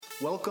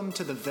Welcome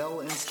to the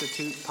Vel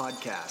Institute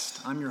podcast.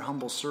 I'm your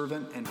humble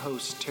servant and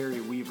host, Terry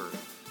Weaver.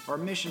 Our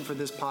mission for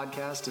this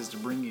podcast is to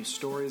bring you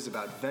stories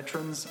about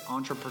veterans,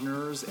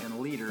 entrepreneurs, and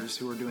leaders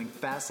who are doing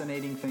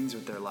fascinating things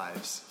with their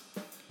lives.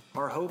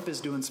 Our hope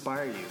is to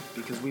inspire you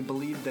because we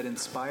believe that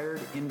inspired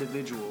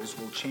individuals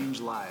will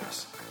change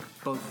lives,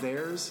 both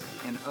theirs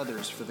and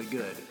others for the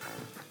good.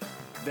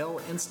 Vel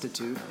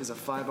Institute is a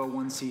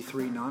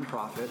 501c3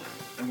 nonprofit,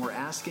 and we're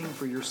asking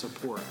for your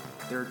support.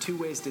 There are two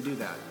ways to do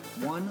that.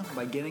 One,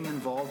 by getting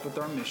involved with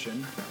our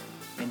mission,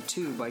 and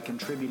two, by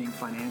contributing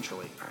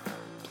financially.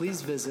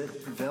 Please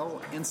visit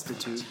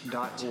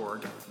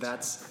velinstitute.org,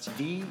 that's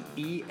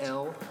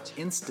VEL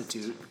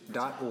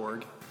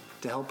Institute.org,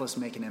 to help us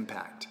make an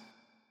impact.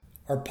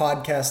 Our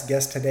podcast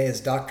guest today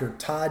is Dr.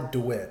 Todd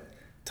DeWitt.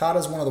 Todd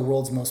is one of the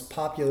world's most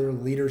popular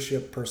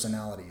leadership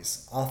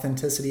personalities,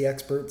 authenticity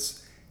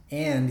experts,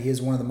 and he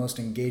is one of the most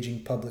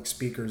engaging public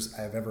speakers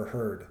I've ever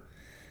heard.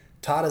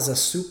 Todd is a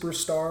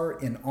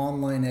superstar in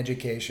online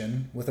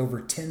education with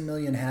over 10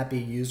 million happy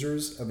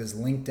users of his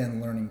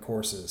LinkedIn Learning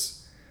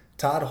courses.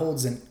 Todd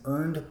holds an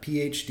earned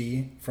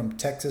PhD from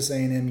Texas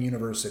A&M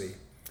University.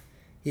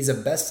 He's a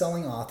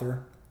best-selling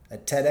author, a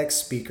TEDx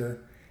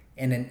speaker,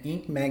 and an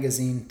Inc.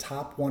 magazine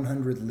top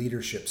 100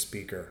 leadership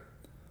speaker.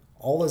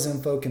 All his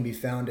info can be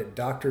found at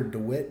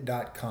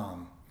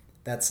drdewitt.com.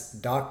 That's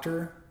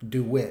Dr.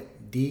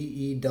 DeWitt,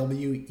 DEWETT.com.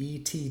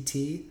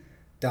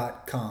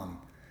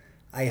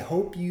 I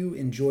hope you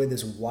enjoy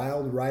this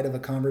wild ride of a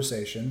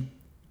conversation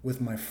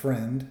with my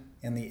friend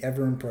and the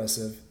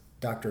ever-impressive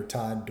Dr.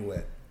 Todd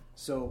DeWitt.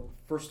 So,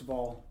 first of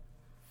all,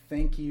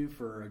 thank you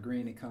for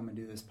agreeing to come and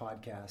do this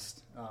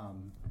podcast. A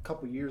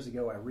couple years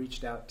ago, I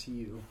reached out to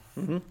you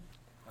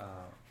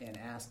and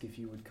asked if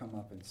you would come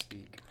up and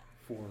speak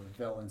for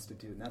Vel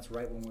Institute, and that's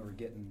right when we were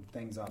getting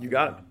things off. You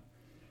got it.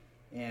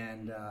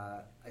 And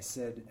I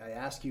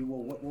asked you,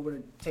 well, what would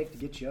it take to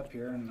get you up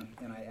here? And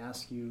I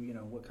asked you,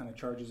 what kind of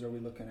charges are we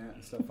looking at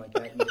and stuff like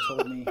that. And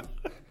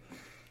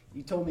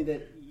you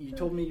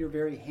told me your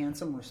very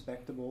handsome,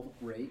 respectable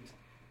rate,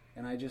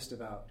 and I just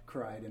about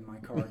cried in my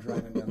car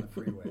driving down the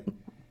freeway.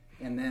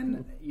 And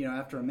then,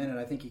 after a minute,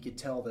 I think you could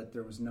tell that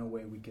there was no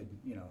way we could,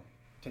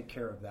 take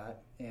care of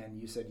that.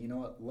 And you said, you know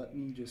what, let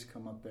me just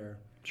come up there,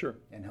 sure,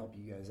 and help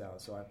you guys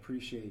out. So I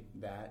appreciate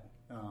that.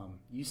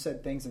 You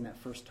said things in that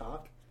first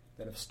talk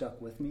that have stuck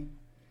with me,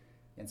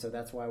 and so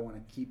that's why I want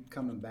to keep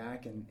coming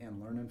back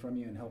and learning from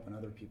you and helping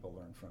other people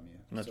learn from you.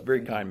 That's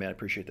very kind, man. I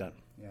appreciate that.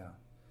 Yeah.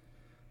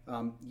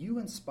 You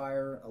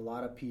inspire a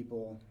lot of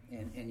people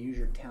and use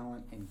your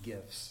talent and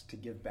gifts to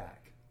give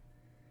back,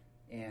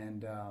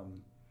 and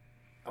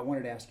I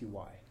wanted to ask you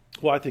why.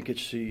 Well, I think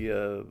it's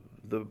the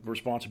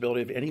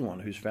responsibility of anyone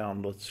who's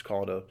found, let's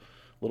call it a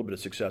little bit of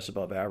success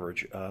above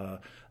average.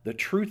 The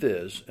truth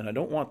is, and I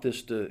don't want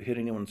this to hit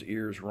anyone's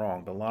ears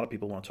wrong, but a lot of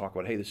people want to talk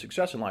about, hey, the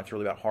success in life is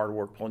really about hard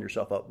work, pulling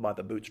yourself up by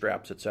the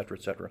bootstraps, et cetera,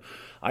 et cetera.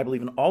 I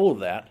believe in all of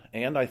that,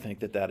 and I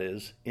think that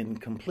is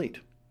incomplete.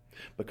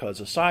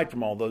 Because aside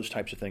from all those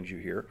types of things you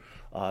hear,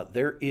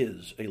 there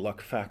is a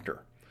luck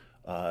factor.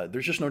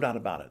 There's just no doubt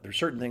about it. There's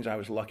certain things I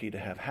was lucky to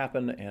have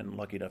happen and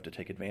lucky enough to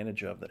take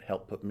advantage of that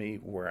helped put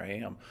me where I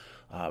am.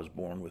 I was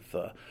born with...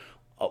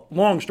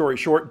 long story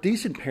short,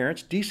 decent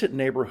parents, decent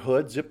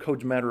neighborhood. Zip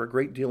codes matter a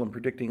great deal in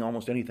predicting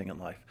almost anything in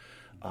life.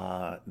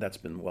 That's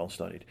been well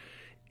studied.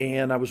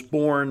 And I was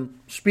born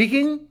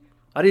speaking.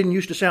 I didn't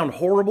used to sound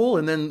horrible,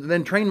 and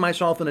then trained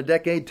myself in a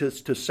decade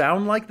to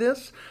sound like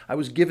this. I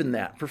was given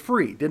that for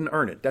free, didn't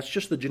earn it. That's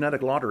just the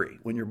genetic lottery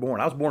when you're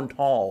born. I was born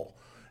tall,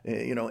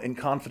 and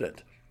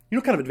confident. You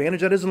know what kind of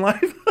advantage that is in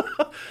life?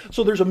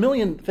 So there's a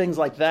million things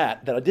like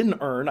that I didn't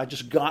earn. I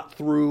just got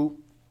through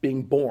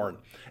being born.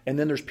 And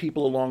then there's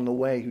people along the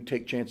way who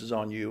take chances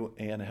on you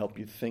and help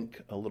you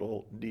think a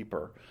little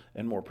deeper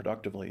and more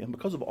productively. And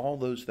because of all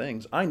those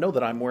things, I know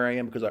that I'm where I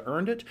am because I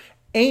earned it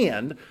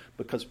and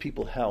because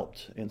people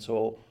helped. And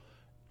so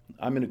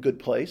I'm in a good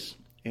place.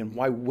 And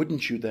why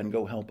wouldn't you then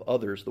go help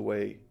others the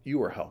way you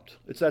were helped?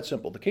 It's that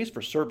simple. The case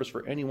for service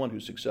for anyone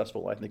who's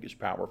successful, I think, is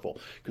powerful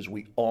because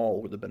we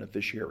all were the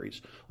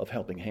beneficiaries of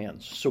helping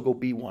hands. So go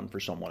be one for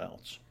someone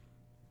else.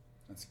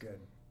 That's good.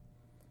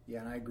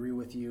 Yeah, and I agree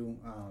with you.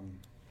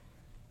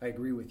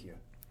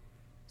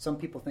 Some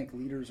people think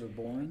leaders are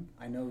boring.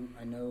 I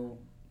know.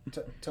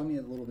 Tell me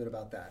a little bit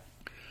about that.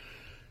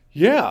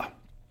 Yeah.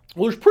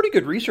 Well, there's pretty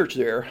good research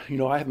there.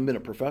 I haven't been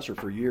a professor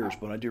for years,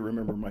 but I do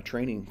remember my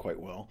training quite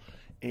well.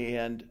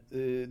 And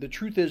the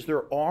truth is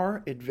there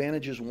are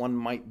advantages one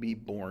might be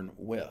born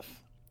with.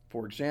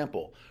 For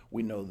example,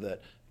 we know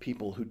that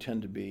people who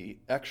tend to be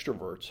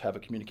extroverts have a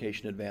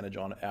communication advantage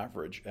on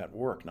average at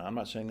work. Now, I'm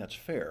not saying that's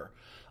fair.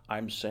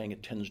 I'm saying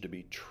it tends to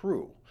be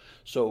true.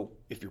 So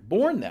if you're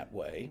born that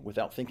way,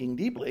 without thinking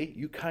deeply,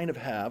 you kind of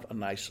have a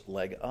nice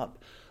leg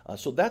up.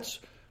 So that's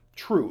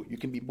true. You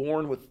can be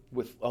born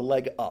with a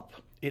leg up.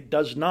 It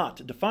does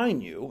not define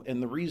you,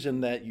 and the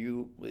reason that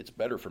it's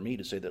better for me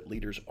to say that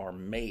leaders are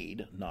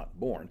made, not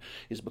born,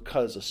 is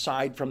because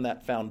aside from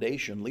that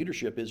foundation,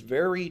 leadership is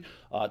very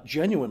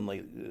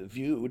genuinely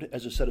viewed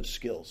as a set of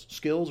skills.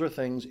 Skills are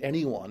things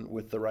anyone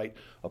with the right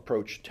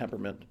approach,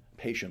 temperament,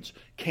 patience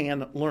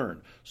can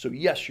learn. So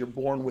yes, you're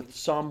born with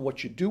some.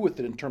 What you do with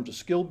it in terms of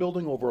skill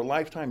building over a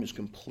lifetime is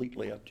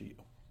completely up to you.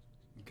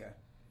 Okay.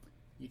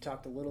 You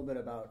talked a little bit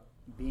about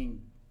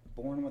being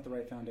born with the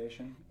right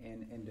foundation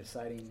and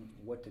deciding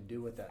what to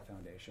do with that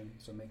foundation,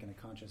 so making a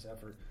conscious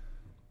effort.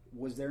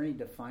 Was there any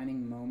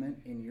defining moment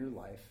in your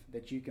life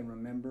that you can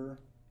remember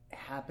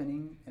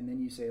happening, and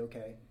then you say,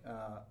 okay,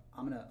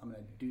 I'm gonna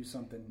do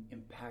something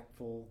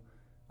impactful,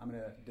 I'm going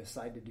to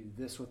decide to do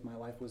this with my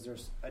life? Was there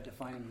a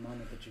defining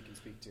moment that you can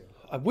speak to?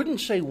 I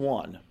wouldn't say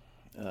one.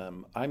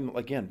 I'm,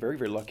 again, very,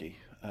 very lucky.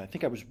 I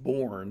think I was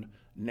born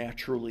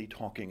naturally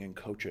talking and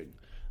coaching.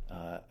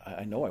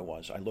 I know I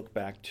was. I look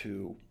back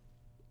to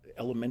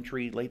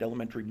late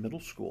elementary, middle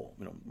school.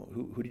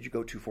 Who did you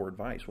go to for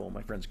advice? Well,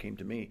 my friends came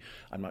to me.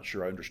 I'm not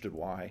sure I understood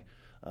why,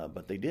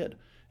 but they did.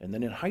 And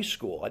then in high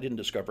school, I didn't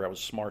discover I was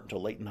smart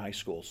until late in high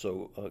school,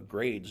 so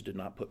grades did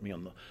not put me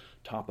on the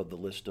top of the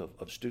list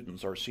of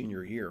students our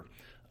senior year.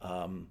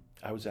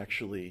 I was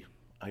actually,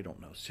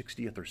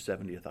 60th or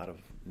 70th out of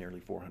nearly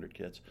 400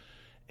 kids,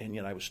 and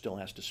yet I was still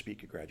asked to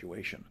speak at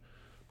graduation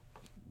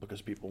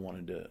because people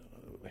wanted to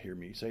hear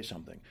me say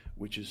something,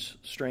 which is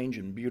strange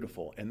and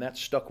beautiful. And that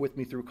stuck with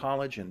me through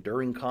college, and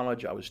during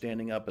college I was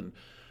standing up and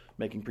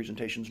making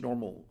presentations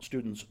normal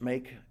students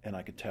make, and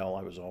I could tell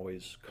I was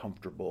always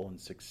comfortable and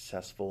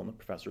successful, and the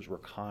professors were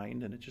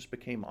kind, and it just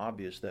became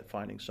obvious that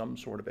finding some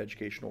sort of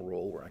educational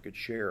role where I could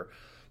share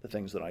the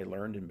things that I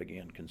learned and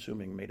began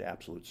consuming made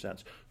absolute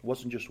sense. It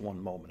wasn't just one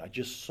moment. I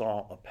just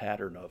saw a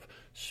pattern of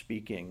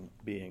speaking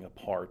being a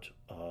part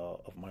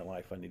of my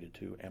life I needed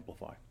to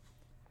amplify.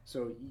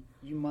 So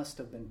you must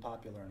have been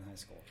popular in high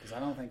school, because I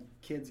don't think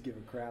kids give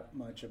a crap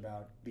much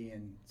about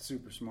being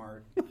super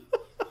smart.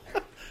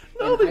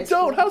 No, they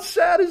don't. How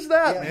sad is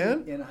that,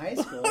 man? In high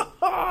school,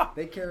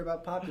 they care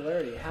about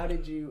popularity.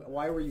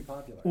 Why were you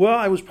popular? Well,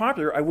 I was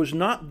popular. I was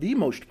not the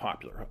most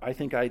popular. I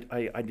think I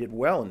did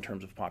well in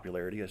terms of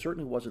popularity. I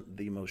certainly wasn't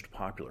the most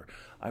popular.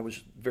 I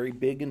was very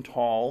big and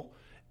tall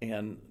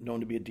and known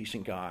to be a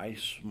decent guy,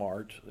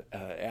 smart,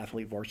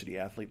 athlete, varsity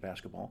athlete,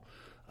 basketball.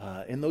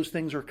 And those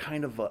things are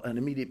kind of an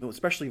immediate,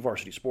 especially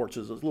varsity sports,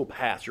 is a little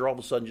pass. You're all of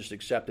a sudden just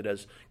accepted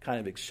as kind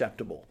of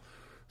acceptable.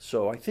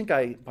 So I think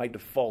I, by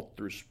default,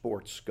 through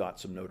sports, got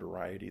some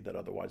notoriety that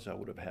otherwise I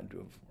would have had to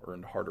have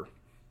earned harder.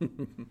 Okay.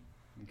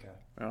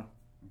 Yeah.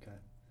 Okay.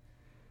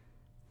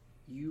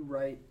 You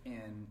write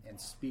and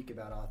speak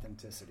about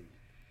authenticity.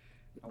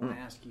 I want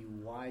to ask you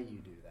why you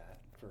do that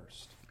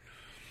first.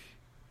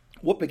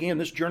 What began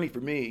this journey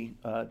for me,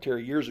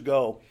 Terry, years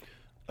ago,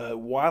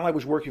 while I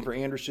was working for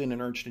Anderson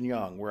and Ernst &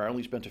 Young, where I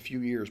only spent a few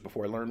years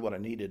before I learned what I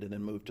needed and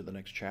then moved to the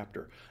next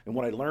chapter. And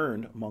what I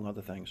learned, among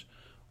other things,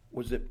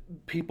 was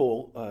that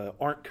people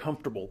aren't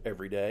comfortable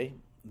every day.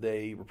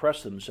 They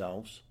repress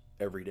themselves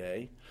every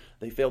day.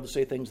 They fail to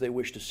say things they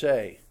wish to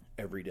say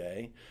every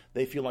day.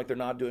 They feel like they're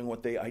not doing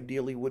what they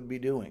ideally would be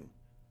doing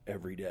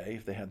every day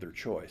if they had their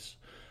choice.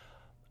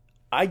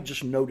 I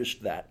just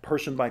noticed that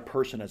person by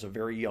person as a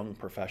very young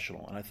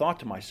professional. And I thought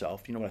to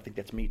myself, I think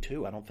that's me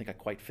too. I don't think I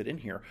quite fit in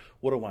here.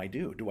 What do I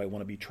do? Do I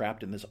want to be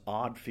trapped in this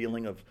odd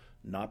feeling of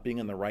not being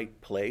in the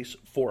right place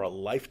for a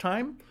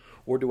lifetime?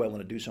 Or do I want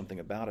to do something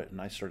about it?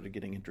 And I started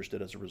getting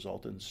interested as a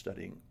result in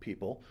studying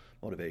people,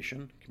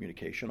 motivation,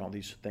 communication, all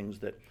these things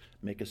that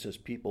make us as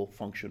people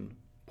function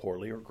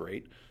poorly or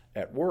great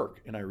at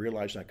work. And I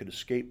realized I could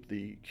escape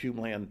the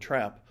Cubeland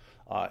trap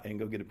and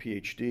go get a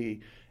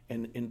PhD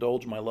and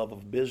indulge my love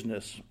of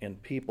business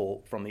and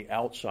people from the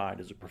outside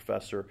as a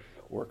professor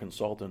or a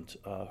consultant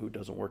who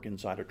doesn't work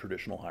inside a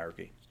traditional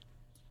hierarchy.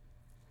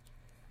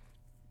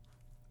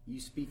 You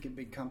speak at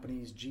big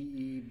companies,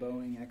 GE,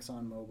 Boeing,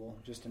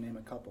 ExxonMobil, just to name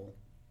a couple.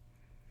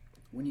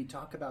 When you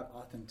talk about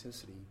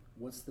authenticity,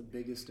 what's the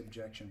biggest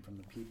objection from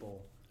the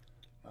people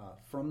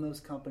from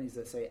those companies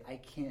that say, I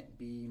can't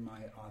be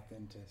my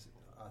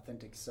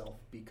authentic self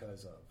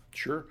because of?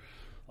 Sure.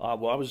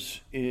 Well, I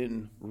was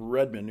in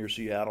Redmond near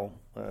Seattle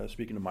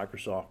speaking to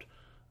Microsoft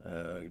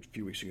a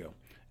few weeks ago,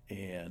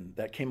 and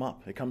that came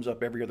up. It comes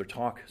up every other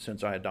talk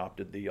since I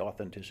adopted the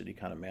authenticity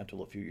kind of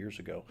mantle a few years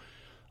ago.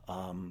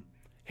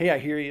 Hey, I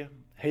hear you.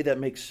 Hey, that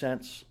makes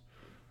sense.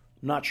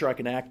 Not sure I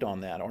can act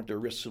on that. Aren't there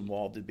risks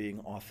involved in being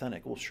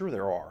authentic? Well, sure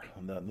there are.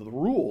 And the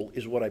rule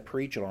is what I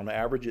preach, and on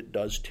average it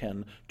does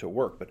tend to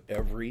work, but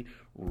every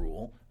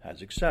rule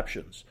has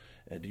exceptions.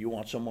 Do you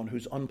want someone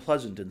who's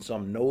unpleasant in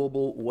some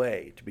knowable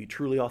way to be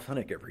truly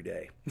authentic every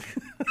day?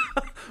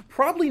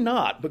 Probably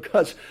not,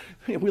 because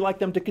we like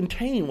them to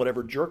contain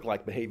whatever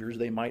jerk-like behaviors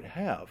they might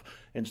have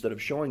instead of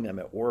showing them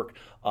at work.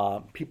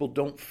 People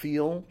don't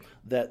feel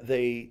that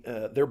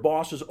their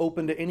boss is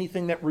open to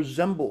anything that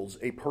resembles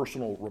a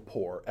personal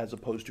rapport as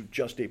opposed to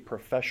just a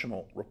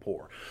professional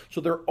rapport.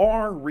 So there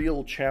are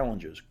real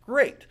challenges.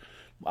 Great.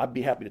 I'd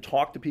be happy to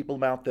talk to people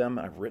about them.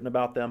 I've written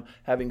about them.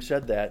 Having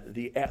said that,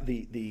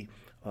 the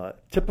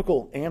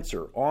typical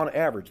answer, on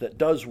average, that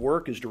does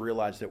work is to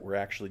realize that we're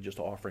actually just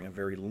offering a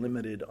very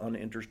limited,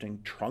 uninteresting,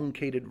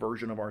 truncated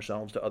version of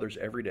ourselves to others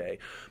every day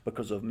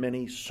because of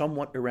many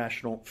somewhat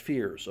irrational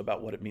fears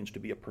about what it means to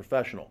be a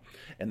professional.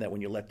 And that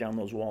when you let down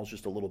those walls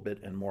just a little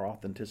bit and more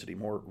authenticity,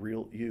 more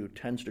real you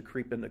tends to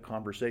creep into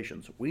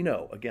conversations. We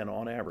know, again,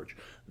 on average,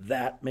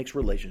 that makes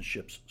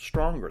relationships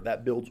stronger.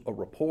 That builds a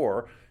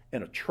rapport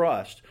and a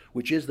trust,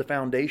 which is the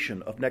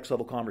foundation of next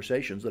level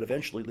conversations that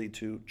eventually lead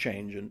to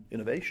change and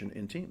innovation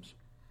in teams.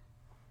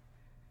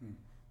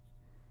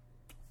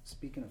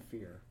 Speaking of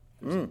fear,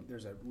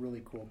 there's a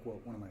really cool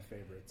quote, one of my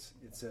favorites.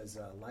 It says,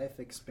 life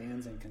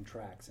expands and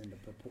contracts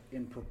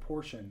in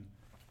proportion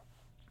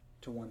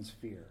to one's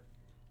fear,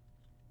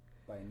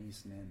 by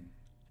Anais Nin.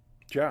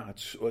 Yeah,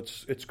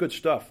 it's good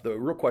stuff. The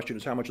real question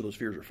is how much of those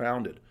fears are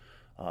founded.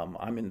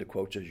 I'm into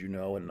quotes, as you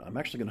know, and I'm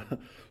actually going to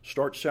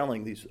start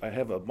selling these. I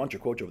have a bunch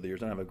of quotes over the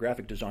years, and I have a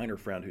graphic designer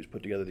friend who's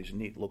put together these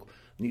neat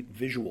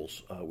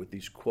visuals with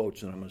these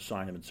quotes, and I'm going to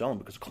sign them and sell them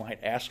because a client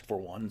asked for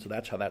one, so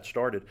that's how that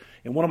started.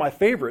 And one of my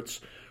favorites,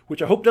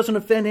 which I hope doesn't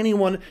offend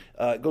anyone,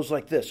 goes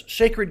like this: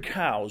 sacred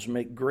cows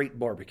make great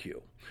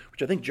barbecue,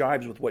 which I think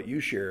jives with what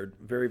you shared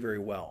very, very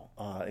well,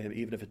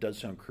 even if it does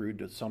sound crude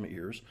to some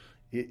ears.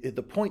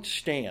 The point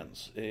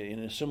stands,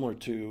 and is similar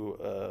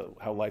to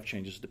how life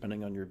changes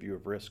depending on your view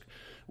of risk.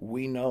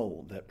 We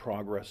know that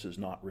progress is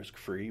not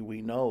risk-free.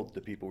 We know that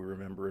the people we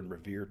remember and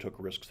revere took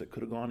risks that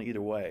could have gone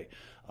either way,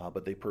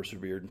 but they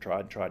persevered and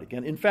tried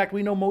again. In fact,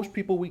 we know most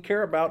people we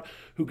care about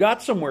who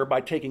got somewhere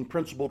by taking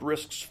principled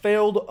risks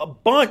failed a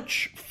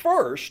bunch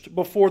first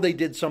before they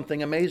did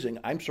something amazing.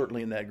 I'm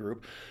certainly in that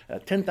group.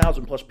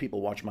 10,000 plus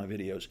people watch my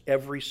videos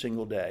every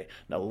single day.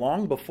 Now,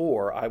 long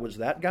before I was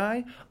that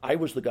guy, I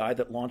was the guy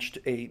that launched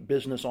a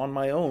business on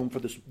my own for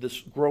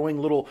this growing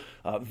little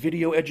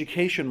video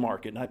education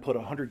market, and I put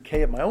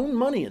 $100K of my own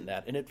money in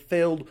that, and it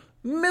failed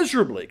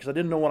miserably because I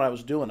didn't know what I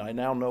was doing. I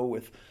now know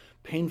with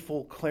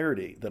painful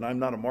clarity that I'm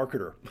not a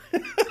marketer.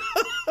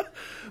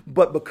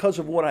 But because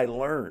of what I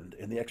learned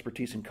and the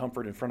expertise and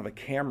comfort in front of a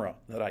camera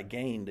that I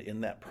gained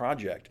in that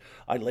project,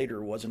 I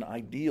later was an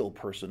ideal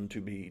person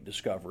to be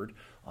discovered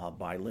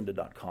by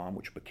lynda.com,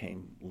 which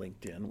became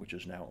LinkedIn, which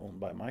is now owned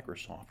by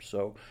Microsoft.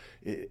 So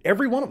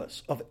every one of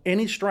us of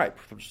any stripe,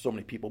 for so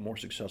many people more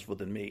successful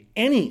than me,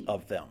 any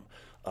of them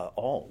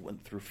all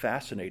went through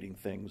fascinating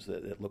things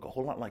that look a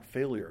whole lot like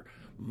failure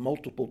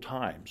multiple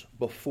times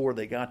before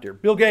they got there.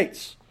 Bill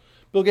Gates'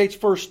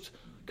 first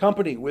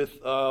company with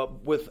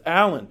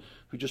Alan,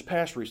 who just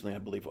passed recently, I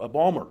believe,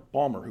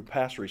 Ballmer, who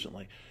passed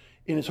recently,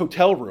 in his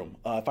hotel room.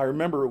 If I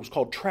remember, it was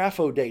called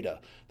Trafo Data.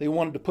 They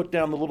wanted to put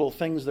down the little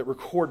things that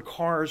record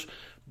cars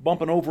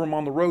bumping over them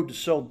on the road to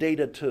sell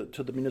data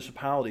to the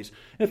municipalities.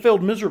 And it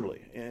failed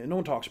miserably. And no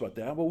one talks about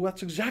that. Well,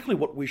 that's exactly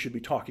what we should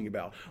be talking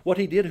about. What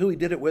he did, who he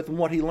did it with, and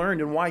what he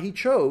learned, and why he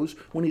chose,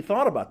 when he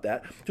thought about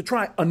that, to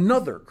try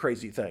another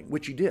crazy thing,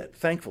 which he did,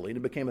 thankfully, and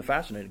it became a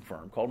fascinating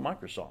firm called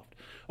Microsoft.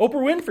 Oprah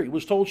Winfrey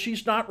was told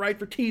she's not right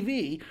for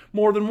TV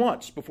more than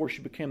once before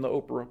she became the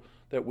Oprah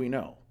that we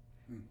know.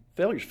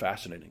 Failure is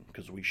fascinating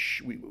because we,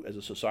 as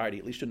a society,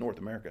 at least in North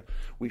America,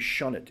 we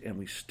shun it and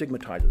we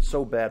stigmatize it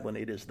so bad when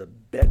it is the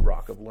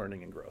bedrock of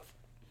learning and growth.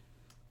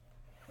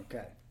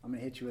 Okay, I'm going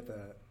to hit you with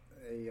a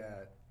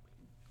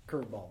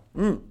curveball.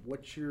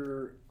 What's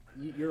you're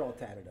all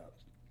tatted up.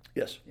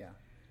 Yes. Yeah.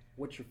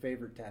 What's your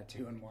favorite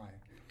tattoo and why?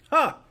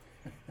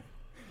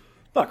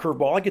 Not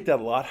curveball. I get that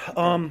a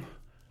lot.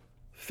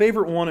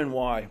 Favorite one and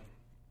why?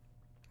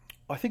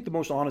 I think the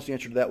most honest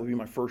answer to that would be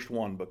my first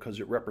one because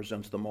it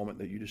represents the moment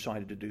that you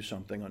decided to do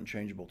something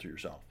unchangeable to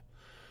yourself.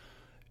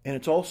 And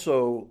it's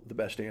also the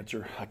best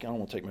answer. I don't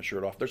want to take my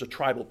shirt off. There's a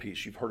tribal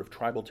piece. You've heard of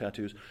tribal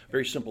tattoos.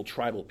 Very simple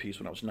tribal piece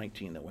when I was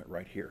 19 that went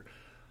right here.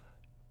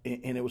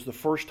 And it was the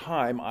first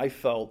time I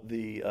felt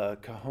the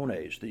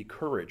cojones, the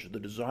courage, the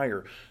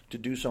desire to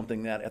do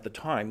something that at the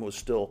time was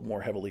still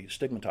more heavily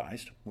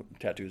stigmatized.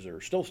 Tattoos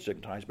are still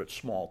stigmatized, but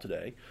small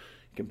today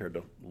compared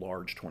to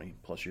large 20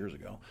 plus years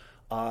ago.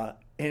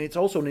 And it's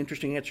also an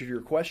interesting answer to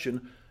your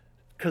question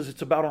because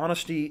it's about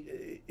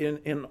honesty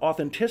in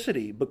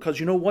authenticity. Because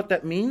you know what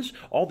that means?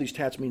 All these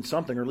tats mean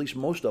something, or at least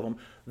most of them.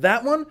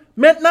 That one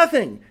meant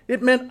nothing.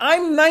 It meant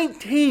I'm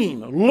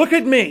 19. Look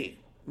at me.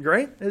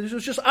 Right? It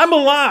was just I'm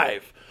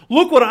alive.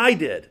 Look what I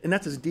did. And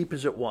that's as deep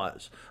as it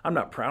was. I'm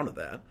not proud of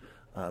that.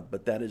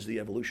 But that is the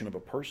evolution of a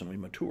person. We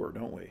mature,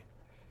 don't we?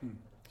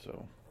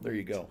 So there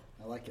you go.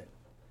 I like it.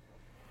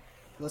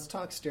 Let's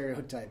talk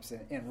stereotypes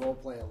and role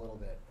play a little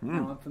bit.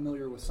 Now, I'm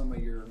familiar with some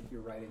of your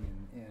writing,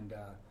 and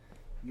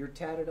you're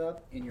tatted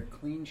up and you're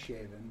clean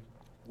shaven.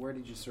 Where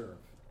did you serve?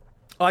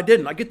 I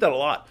didn't. I get that a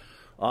lot.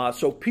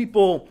 So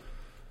people,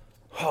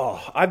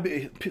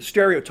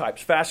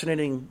 stereotypes,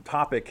 fascinating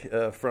topic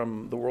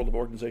from the world of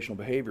organizational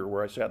behavior,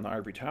 where I sat in the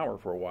ivory tower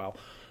for a while.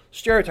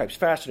 Stereotypes,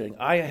 fascinating.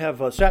 I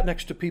have sat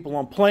next to people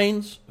on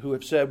planes who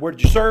have said, "Where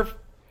did you serve?"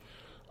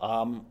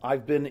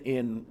 I've been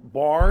in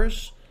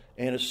bars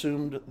and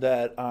assumed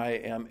that I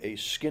am a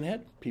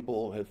skinhead.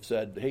 People have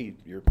said, hey,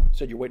 you're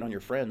waiting on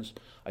your friends.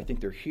 I think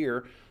they're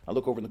here. I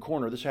look over in the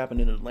corner. This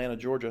happened in Atlanta,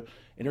 Georgia,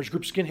 and there's a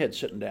group of skinheads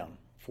sitting down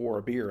for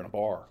a beer in a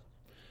bar.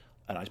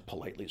 And I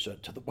politely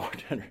said to the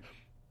bartender,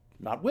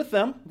 not with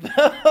them.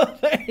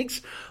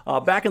 Thanks.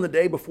 Back in the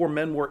day, before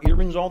men wore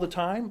earrings all the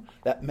time,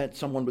 that meant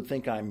someone would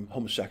think I'm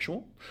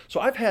homosexual.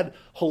 So I've had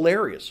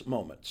hilarious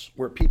moments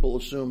where people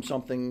assume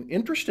something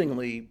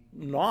interestingly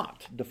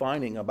not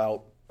defining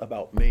about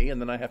me, and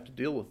then I have to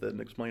deal with it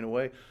and explain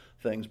away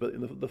things.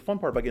 But the fun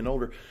part about getting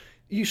older,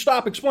 you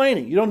stop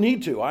explaining. You don't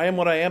need to. I am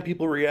what I am.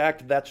 People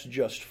react. That's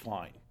just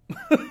fine.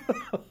 You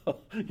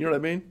know what I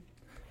mean?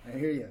 I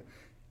hear you.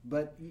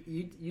 But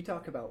you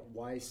talk about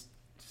why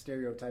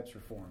stereotypes are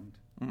formed,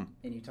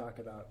 and you talk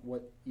about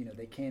what,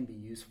 they can be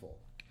useful.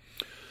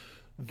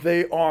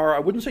 They are, I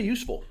wouldn't say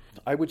useful.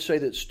 I would say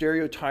that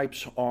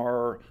stereotypes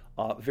are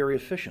very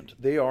efficient.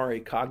 They are a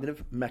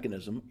cognitive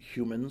mechanism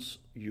humans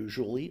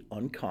usually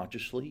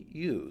unconsciously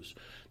use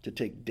to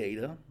take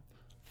data,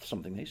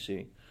 something they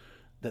see,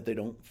 that they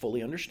don't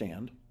fully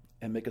understand,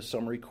 and make a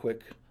summary,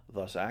 quick,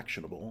 thus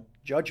actionable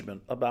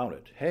judgment about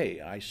it.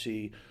 Hey, I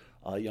see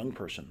a young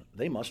person.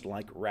 They must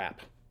like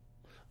rap.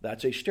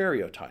 That's a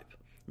stereotype.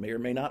 May or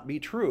may not be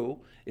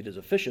true. It is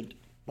efficient.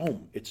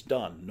 Boom, it's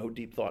done. No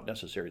deep thought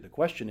necessary. The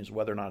question is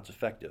whether or not it's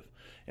effective.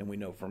 And we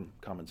know from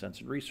common sense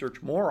and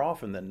research, more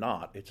often than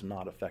not, it's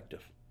not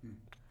effective.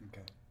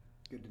 Okay,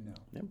 good to know.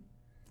 Yep.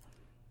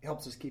 It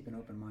helps us keep an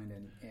open mind.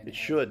 And it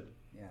should.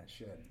 Yeah, it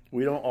should.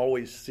 We don't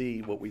always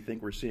see what we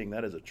think we're seeing.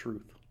 That is a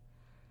truth.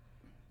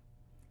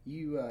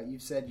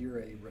 You've said you're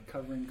a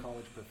recovering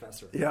college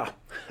professor. Yeah.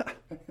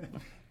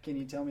 Can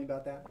you tell me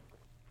about that?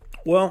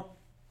 Well,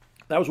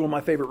 that was one of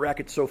my favorite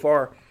rackets so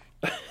far.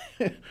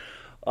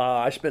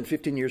 I spent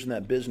 15 years in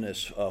that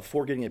business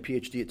before getting a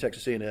PhD at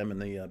Texas A&M in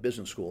the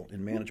business school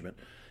in management.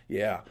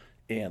 Yeah,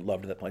 and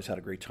loved that place, had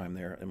a great time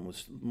there, and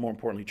was, more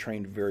importantly,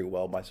 trained very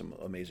well by some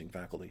amazing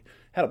faculty.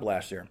 Had a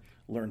blast there.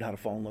 Learned how to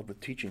fall in love with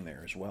teaching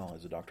there as well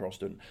as a doctoral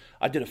student.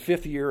 I did a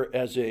fifth year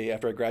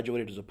after I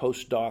graduated as a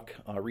postdoc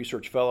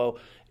research fellow,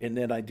 and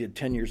then I did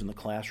 10 years in the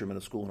classroom at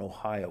a school in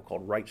Ohio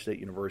called Wright State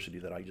University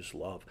that I just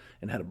love,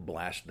 and had a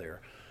blast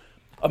there.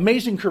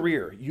 Amazing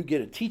career. You get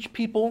to teach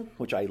people,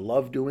 which I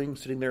love doing,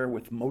 sitting there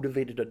with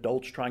motivated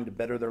adults trying to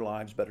better their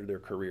lives, better their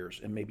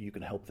careers, and maybe you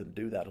can help them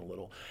do that a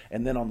little.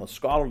 And then on the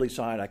scholarly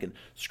side, I can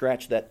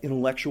scratch that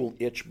intellectual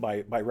itch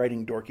by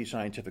writing dorky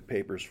scientific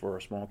papers for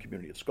a small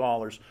community of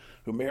scholars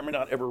who may or may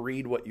not ever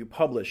read what you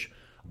publish.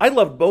 I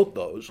loved both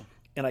those,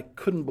 and I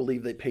couldn't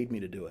believe they paid me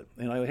to do it.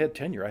 And I had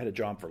tenure. I had a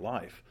job for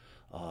life.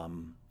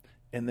 And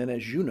then,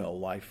 as you know,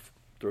 life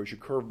throws you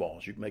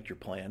curveballs. You make your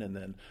plan, and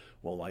then,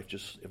 well, life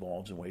just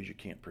evolves in ways you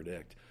can't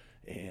predict.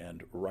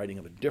 And writing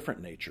of a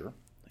different nature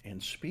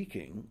and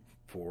speaking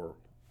for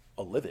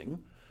a living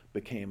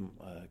became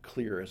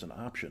clear as an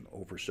option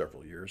over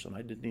several years. And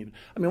I didn't even,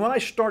 when I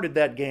started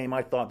that game,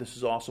 I thought, this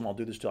is awesome. I'll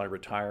do this till I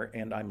retire,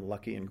 and I'm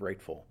lucky and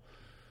grateful.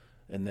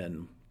 And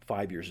then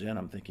 5 years in,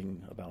 I'm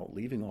thinking about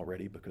leaving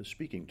already because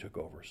speaking took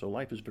over. So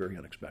life is very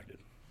unexpected.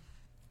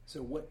 So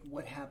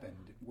what happened?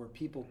 Were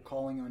people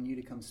calling on you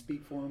to come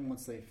speak for them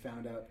once they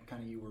found out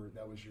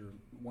that was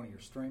one of your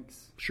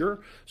strengths?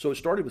 Sure. So it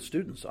started with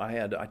students.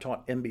 I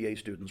taught MBA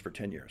students for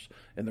 10 years,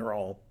 and they're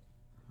all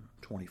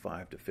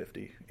 25 to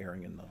 50,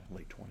 airing in the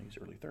late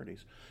 20s, early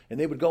 30s. And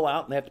they would go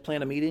out and they have to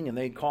plan a meeting, and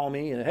they'd call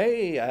me and,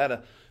 hey, I had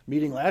a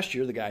meeting last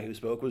year. The guy who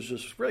spoke was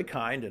just really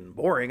kind and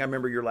boring. I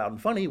remember you're loud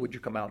and funny. Would you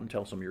come out and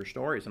tell some of your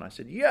stories? And I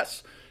said,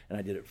 yes. And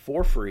I did it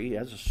for free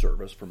as a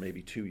service for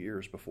maybe 2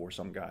 years before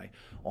some guy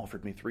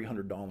offered me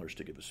 $300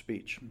 to give a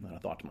speech. And I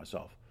thought to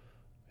myself,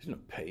 he's going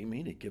to pay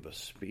me to give a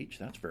speech?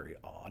 That's very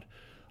odd.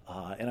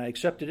 And I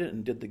accepted it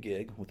and did the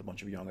gig with a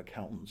bunch of young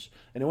accountants.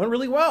 And it went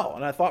really well.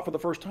 And I thought for the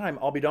first time,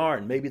 I'll be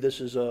darned, maybe this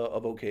is a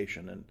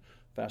vocation. And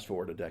fast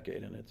forward a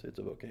decade, and it's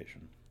a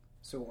vocation.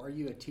 So are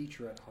you a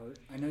teacher at heart?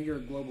 I know you're a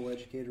global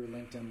educator at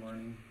LinkedIn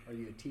Learning. Are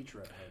you a teacher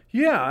at heart?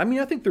 Yeah,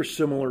 I think there's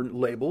similar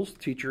labels,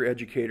 teacher,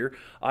 educator.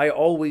 I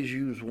always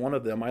use one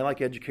of them. I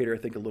like educator, I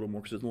think, a little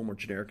more because it's a little more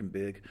generic and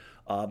big.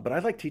 But I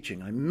like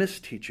teaching. I miss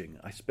teaching.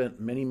 I spent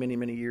many, many,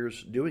 many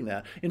years doing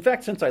that. In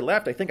fact, since I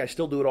left, I think I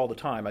still do it all the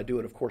time. I do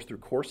it, of course, through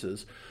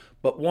courses.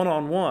 But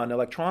one-on-one,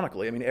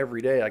 electronically,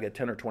 every day I get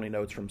 10 or 20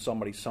 notes from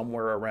somebody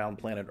somewhere around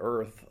planet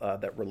Earth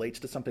that relates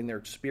to something they're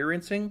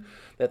experiencing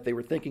that they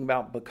were thinking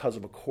about because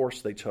of a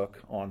course they took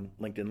on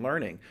LinkedIn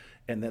Learning.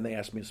 And then they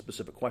ask me a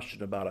specific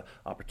question about an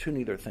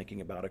opportunity they're thinking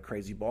about, a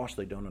crazy boss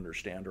they don't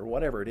understand, or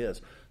whatever it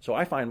is. So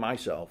I find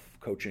myself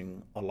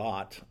coaching a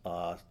lot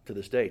to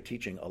this day,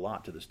 teaching a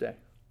lot to this day.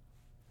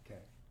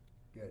 Okay,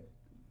 good.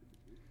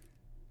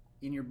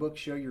 In your book,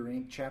 Show Your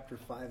Ink, Chapter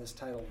 5 is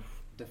titled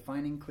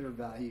Defining Clear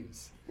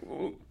Values.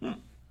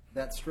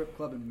 That strip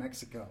club in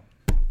Mexico.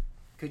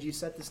 Could you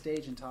set the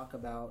stage and talk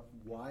about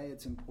why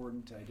it's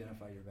important to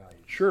identify your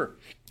values? Sure.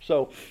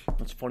 So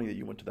it's funny that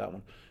you went to that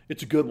one.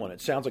 It's a good one.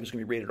 It sounds like it's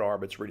going to be rated R,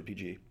 but it's rated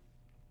PG.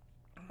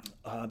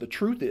 The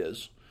truth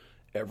is,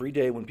 Every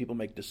day when people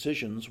make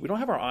decisions, we don't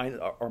have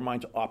our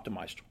minds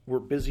optimized. We're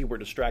busy, we're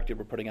distracted,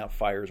 we're putting out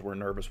fires, we're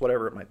nervous,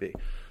 whatever it might be.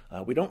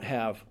 We don't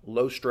have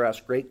low stress,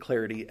 great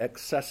clarity,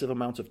 excessive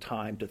amounts of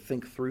time to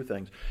think through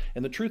things.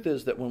 And the truth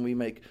is that when we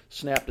make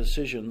snap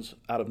decisions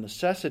out of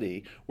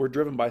necessity, we're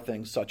driven by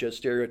things such as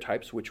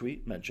stereotypes, which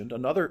we mentioned.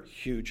 Another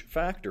huge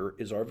factor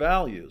is our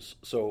values.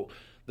 So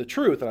the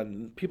truth,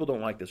 and people don't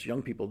like this,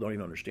 young people don't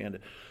even understand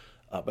it,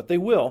 but they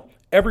will.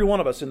 Every one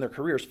of us in their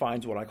careers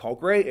finds what I call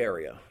gray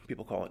area.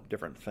 People call it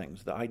different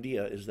things. The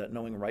idea is that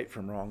knowing right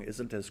from wrong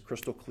isn't as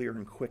crystal clear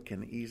and quick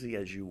and easy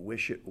as you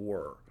wish it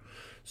were.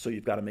 So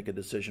you've got to make a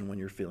decision when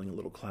you're feeling a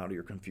little cloudy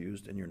or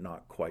confused and you're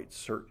not quite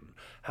certain.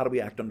 How do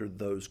we act under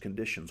those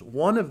conditions?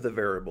 One of the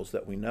variables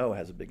that we know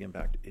has a big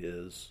impact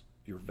is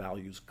your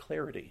values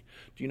clarity.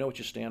 Do you know what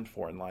you stand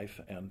for in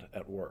life and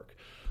at work?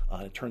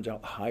 It turns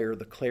out the higher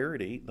the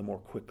clarity, the more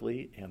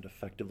quickly and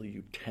effectively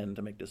you tend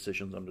to make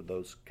decisions under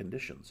those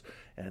conditions.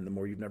 And the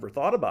more you've never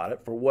thought about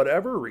it, for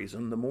whatever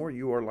reason, the more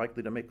you are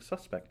likely to make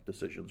suspect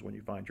decisions when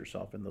you find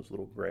yourself in those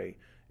little gray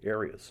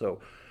areas. So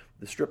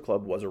the strip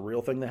club was a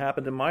real thing that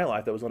happened in my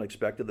life that was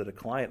unexpected, that a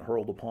client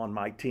hurled upon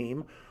my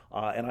team,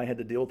 and I had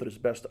to deal with it as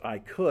best I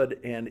could,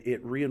 and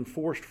it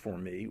reinforced for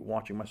me,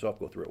 watching myself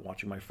go through it,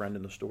 watching my friend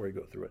in the story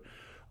go through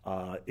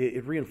it,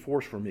 it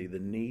reinforced for me the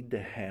need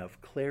to have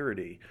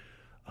clarity.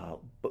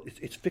 But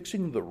it's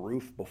fixing the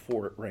roof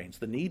before it rains.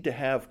 The need to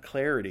have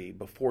clarity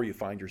before you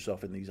find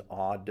yourself in these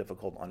odd,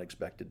 difficult,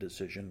 unexpected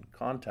decision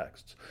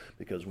contexts.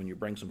 Because when you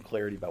bring some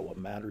clarity about what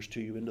matters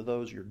to you into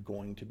those, you're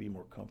going to be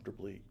more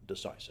comfortably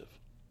decisive.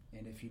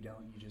 And if you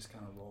don't, you just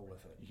kind of roll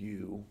with it.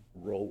 You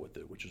roll with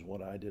it, which is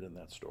what I did in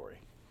that story.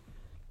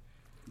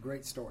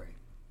 Great story,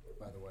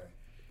 by the way.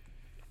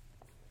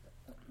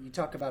 You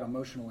talk about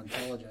emotional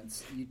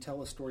intelligence. You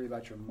tell a story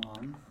about your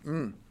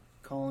mom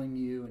calling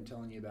you and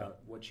telling you about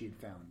what she had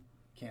found,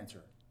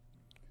 cancer.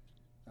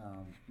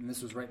 And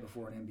this was right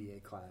before an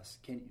MBA class.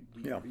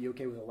 Are you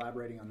okay with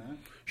elaborating on that?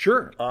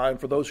 Sure. And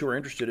for those who are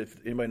interested, if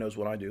anybody knows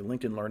what I do,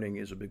 LinkedIn Learning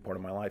is a big part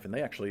of my life. And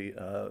they actually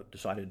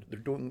decided, they're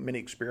doing many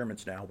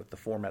experiments now with the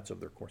formats of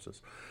their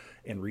courses,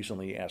 and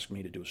recently asked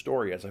me to do a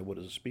story as I would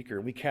as a speaker.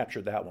 And we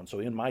captured that one. So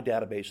in my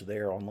database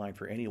there online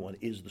for anyone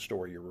is the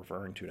story you're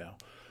referring to now,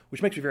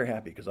 which makes me very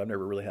happy because I've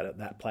never really had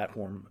that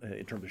platform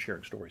in terms of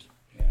sharing stories.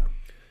 Yeah.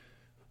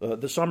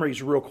 The summary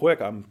is real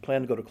quick. I'm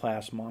planning to go to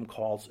class. Mom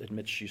calls,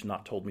 admits she's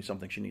not told me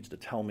something she needs to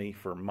tell me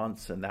for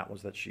months, and that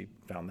was that she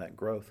found that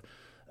growth.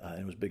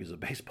 It was big as a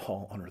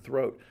baseball on her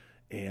throat.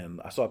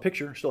 And I saw a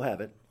picture, still have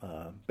it,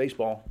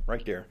 baseball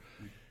right there.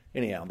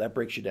 Anyhow, that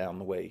breaks you down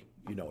the way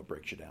you know it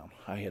breaks you down.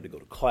 I had to go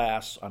to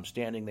class. I'm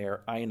standing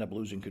there. I end up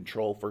losing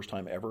control, first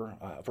time ever,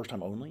 first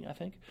time only, I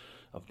think,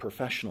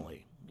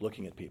 professionally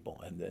looking at people.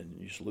 And then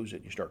you just lose it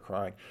and you start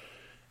crying.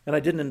 And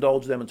I didn't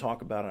indulge them and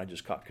talk about it. I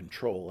just caught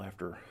control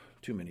after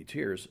too many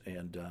tears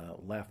and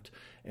left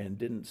and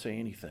didn't say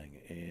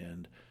anything.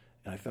 And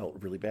I felt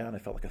really bad. I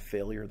felt like a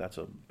failure. That's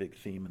a big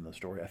theme in the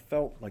story. I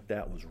felt like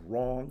that was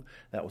wrong.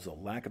 That was a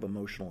lack of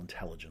emotional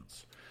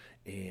intelligence.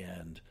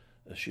 And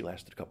she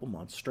lasted a couple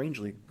months,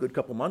 strangely good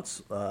couple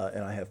months,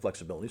 and I have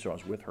flexibility, so I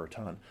was with her a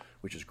ton,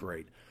 which is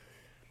great.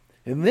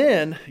 And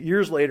then,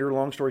 years later,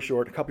 long story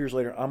short, a couple years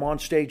later, I'm on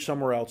stage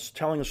somewhere else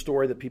telling a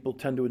story that people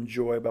tend to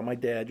enjoy about my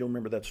dad. You'll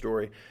remember that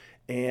story.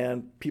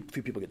 And few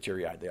people get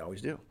teary-eyed. They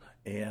always do.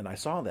 And I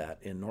saw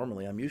that, and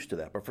normally I'm used to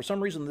that. But for some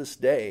reason this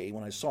day,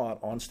 when I saw it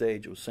on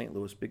stage, it was St.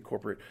 Louis, big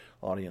corporate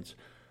audience,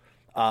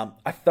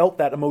 I felt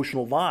that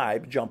emotional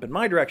vibe jump in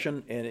my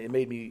direction, and it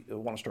made me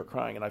want to start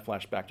crying, and I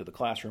flashed back to the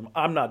classroom.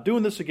 I'm not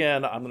doing this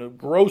again. I'm going to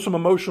grow some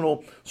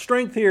emotional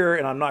strength here,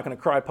 and I'm not going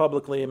to cry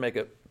publicly and make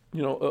a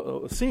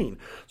scene.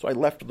 So I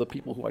left the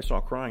people who I saw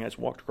crying. I just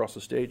walked across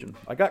the stage, and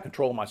I got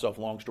control of myself,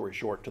 long story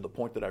short, to the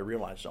point that I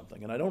realized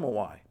something, and I don't know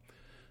why.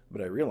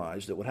 But I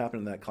realized that what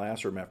happened in that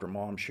classroom after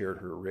Mom shared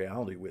her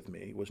reality with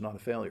me was not a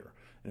failure,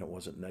 and it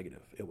wasn't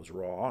negative. It was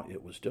raw,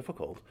 it was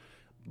difficult,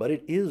 but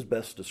it is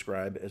best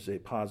described as a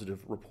positive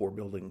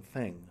rapport-building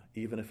thing,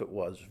 even if it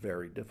was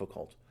very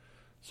difficult.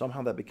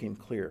 Somehow that became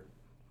clear.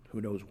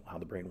 Who knows how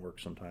the brain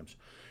works sometimes.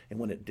 And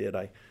when it did,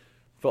 I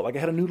felt like I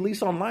had a new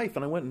lease on life,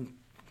 and I went and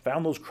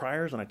found those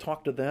criers, and I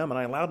talked to them, and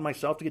I allowed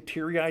myself to get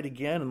teary-eyed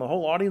again, and the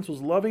whole audience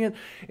was loving it.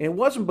 And it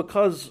wasn't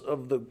because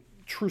of the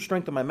true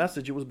strength of my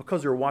message. It was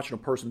because they were watching a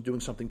person doing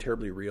something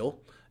terribly real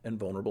and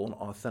vulnerable and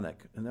authentic.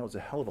 And that was a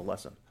hell of a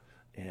lesson.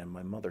 And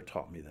my mother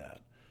taught me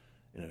that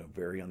in a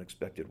very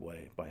unexpected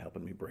way by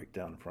helping me break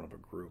down in front of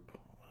a group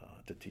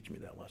to teach me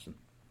that lesson.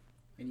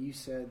 And you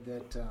said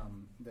that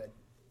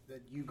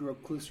that you grew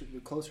up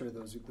closer to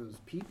those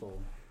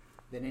people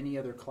than any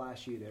other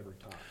class you'd ever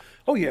taught.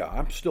 Oh, yeah.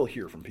 I'm still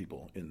hear from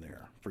people in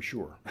there, for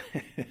sure,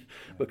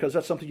 because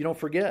that's something you don't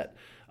forget.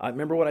 I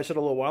remember what I said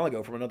a little while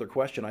ago from another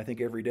question. I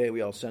think every day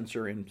we all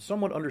censor in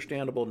somewhat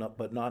understandable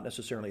but not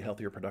necessarily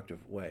healthy or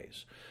productive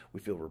ways. We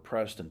feel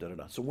repressed and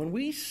da-da-da. So when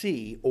we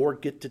see or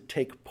get to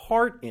take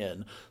part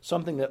in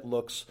something that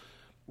looks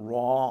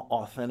raw,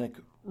 authentic,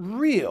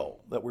 real,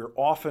 that we're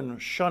often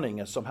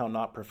shunning as somehow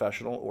not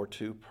professional or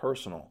too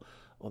personal,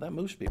 well, that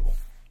moves people.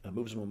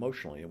 moves them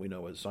emotionally. And we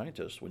know as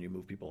scientists, when you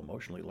move people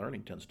emotionally,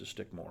 learning tends to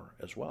stick more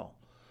as well.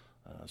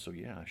 So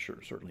yeah, I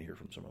certainly hear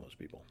from some of those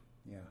people.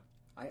 Yeah.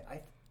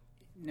 I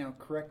now,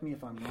 correct me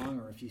if I'm wrong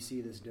or if you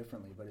see this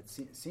differently, but it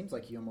seems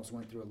like you almost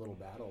went through a little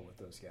battle with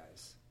those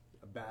guys.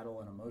 A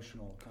battle, an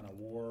emotional kind of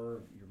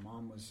war. Your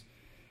mom was,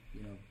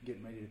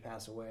 getting ready to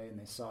pass away, and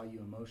they saw you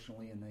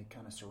emotionally, and they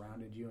kind of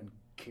surrounded you and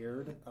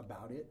cared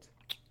about it.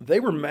 They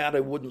were mad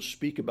I wouldn't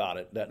speak about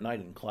it that night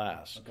in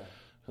class. Okay.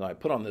 So I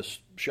put on this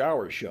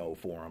shower show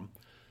for them,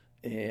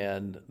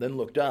 and then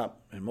looked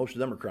up, and most of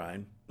them are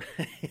crying.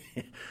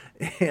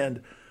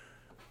 And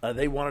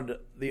they wanted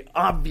the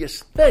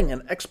obvious thing,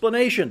 an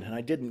explanation, and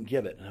I didn't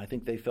give it. And I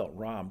think they felt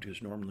robbed,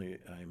 because normally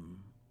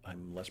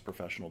I'm less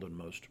professional than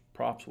most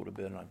profs would have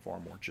been, and I'm far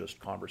more just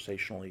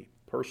conversationally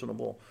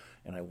personable,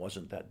 and I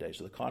wasn't that day.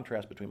 So the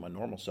contrast between my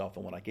normal self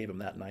and what I gave them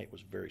that night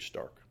was very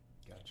stark.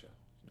 Gotcha.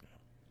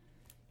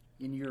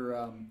 Yeah. In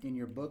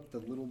your book, The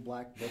Little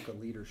Black Book of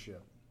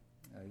Leadership,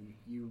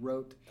 you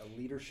wrote a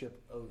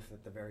leadership oath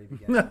at the very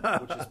beginning,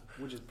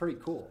 which is pretty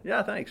cool.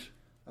 Yeah, thanks.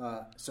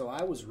 So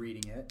I was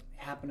reading it,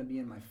 happened to be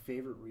in my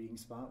favorite reading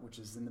spot, which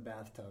is in the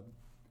bathtub.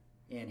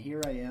 And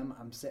here I am.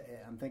 I'm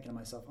thinking to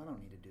myself, I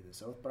don't need to do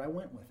this oath, but I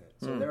went with it.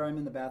 So there I'm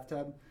in the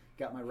bathtub,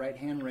 got my right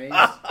hand raised,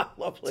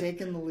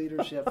 taking the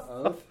leadership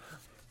oath.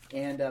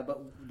 And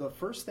but the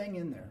first thing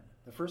in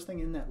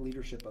that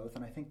leadership oath,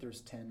 and I think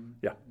there's 10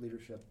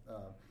 leadership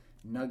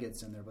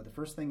nuggets in there, but the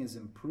first thing is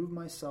improve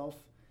myself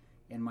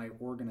and my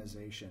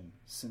organization,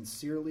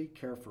 sincerely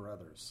care for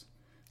others.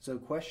 So the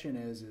question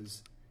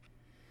is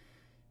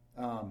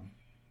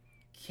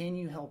can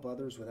you help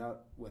others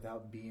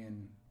without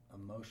being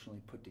emotionally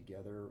put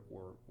together,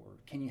 or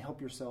can you help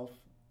yourself?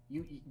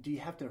 Do you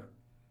have to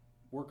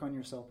work on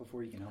yourself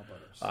before you can help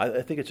others?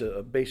 I think it's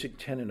a basic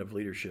tenet of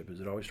leadership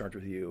is it always starts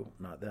with you,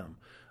 not them.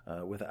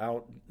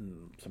 Without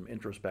some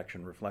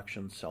introspection,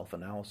 reflection,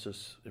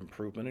 self-analysis,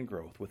 improvement, and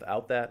growth,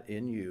 without that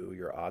in you,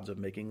 your odds of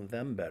making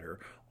them better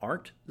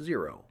aren't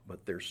zero,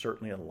 but there's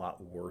certainly a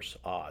lot worse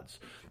odds.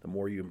 The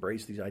more you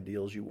embrace these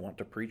ideals you want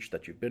to preach,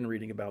 that you've been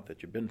reading about,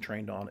 that you've been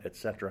trained on,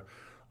 etc.,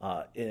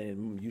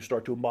 and you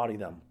start to embody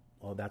them,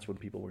 well, that's when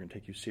people are going to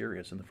take you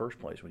serious in the first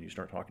place, when you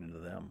start talking to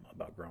them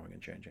about growing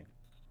and changing.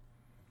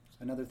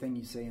 Another thing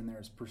you say in there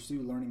is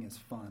pursue learning as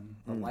fun,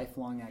 a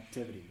lifelong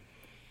activity.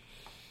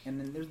 And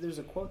then there's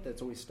a quote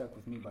that's always stuck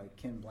with me by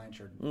Ken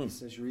Blanchard. He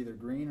says, "You're either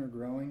green and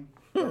growing,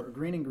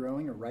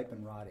 or ripe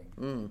and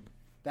rotting."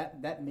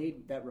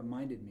 That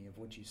reminded me of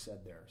what you said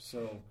there.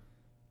 So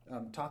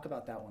talk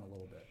about that one a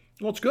little bit.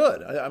 Well, it's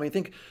good. I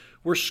think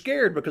we're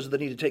scared because of the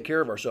need to take care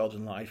of ourselves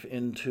in life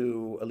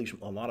into, at least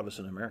a lot of us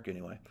in America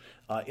anyway,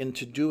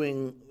 into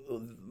doing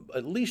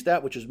at least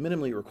that which is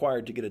minimally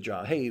required to get a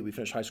job. Hey, we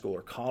finished high school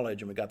or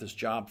college and we got this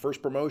job,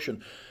 first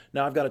promotion.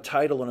 Now I've got a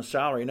title and a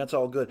salary, and that's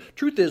all good.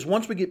 Truth is,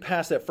 once we get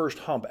past that first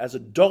hump as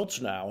adults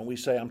now, and we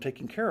say, I'm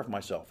taking care of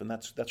myself, and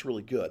that's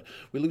really good,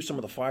 we lose some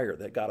of the fire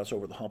that got us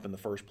over the hump in the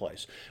first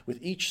place. With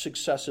each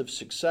successive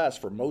success,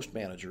 for most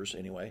managers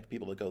anyway,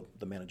 people that go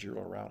the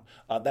managerial route,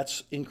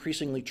 that's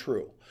increasingly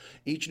true.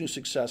 Each new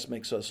success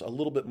makes us a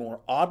little bit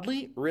more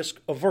oddly risk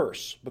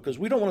averse, because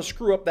we don't want to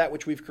screw up that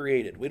which we've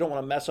created. We don't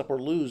want to mess up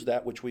or lose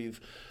that which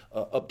we've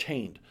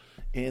obtained.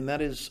 And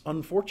that is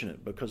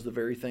unfortunate, because the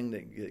very thing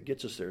that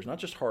gets us there is not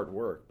just hard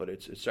work, but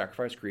it's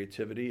sacrifice,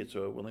 creativity, it's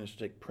a willingness to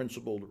take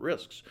principled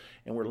risks.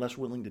 And we're less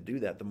willing to do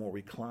that the more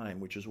we climb,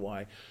 which is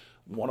why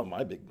one of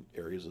my big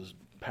areas is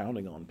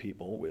pounding on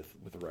people with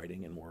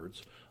writing and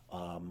words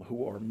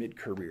who are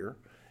mid-career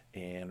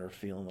and are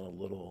feeling a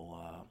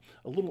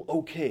little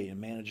okay in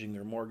managing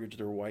their mortgage,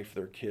 their wife,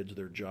 their kids,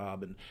 their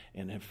job,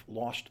 and have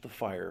lost the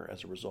fire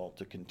as a result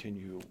to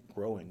continue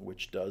growing,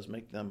 which does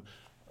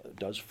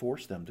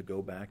force them to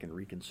go back and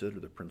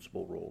reconsider the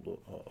principal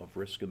role of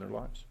risk in their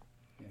lives.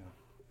 Yeah.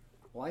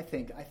 Well, I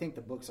think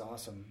the book's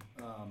awesome.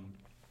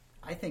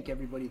 I think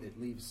everybody that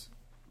leaves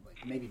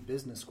maybe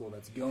business school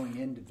that's going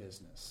into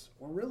business,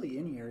 or really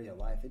any area of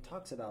life, it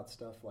talks about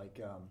stuff like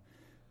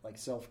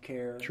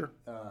self-care. Sure.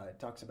 It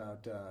talks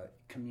about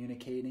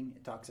communicating.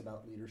 It talks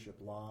about leadership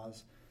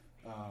laws.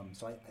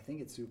 So I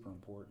think it's super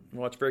important.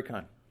 Well, it's very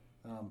kind.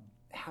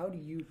 How do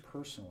you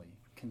personally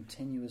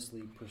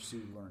continuously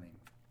pursue learning?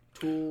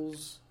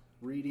 Tools,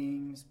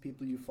 readings,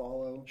 people you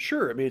follow?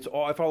 Sure. I mean,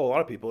 I follow a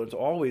lot of people. It's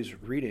always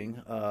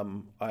reading.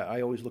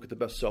 I always look at the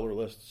bestseller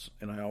lists,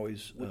 and I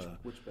always...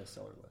 Which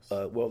bestseller lists?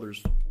 Well,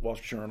 there's Wall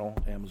Street Journal,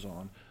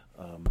 Amazon.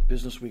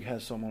 Business Week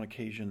has some on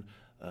occasion.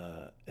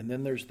 And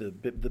then there's the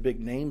big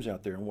names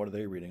out there, and what are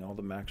they reading? All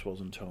the Maxwells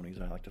and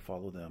Tonys. I like to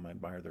follow them. I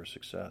admire their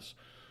success.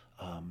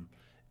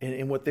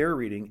 And what they're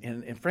reading.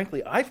 And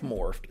frankly, I've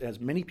morphed, as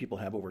many people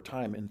have over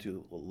time,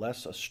 into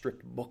less a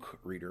strict book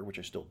reader, which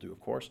I still do, of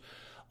course,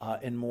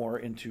 and more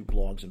into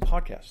blogs and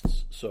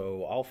podcasts.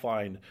 So I'll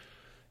find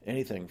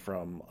anything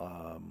from...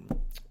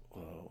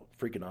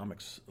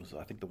 Freakonomics was,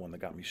 I think, the one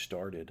that got me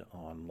started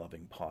on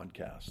loving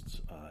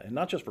podcasts. And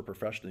not just for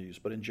professional use,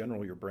 but in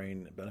general, your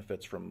brain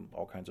benefits from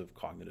all kinds of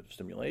cognitive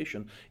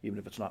stimulation, even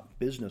if it's not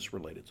business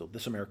related. So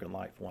This American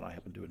Life, one I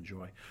happen to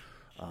enjoy.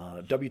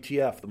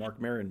 WTF, the Mark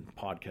Maron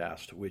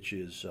podcast, which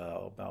is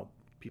about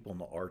people in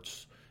the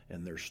arts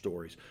and their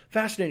stories.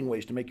 Fascinating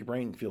ways to make your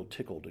brain feel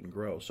tickled and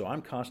grow. So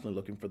I'm constantly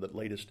looking for the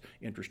latest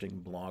interesting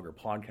blog or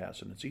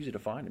podcast, and it's easy to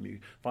find them. You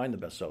find the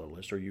bestseller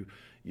list, or you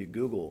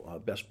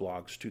Google Best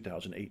Blogs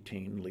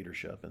 2018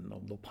 Leadership, and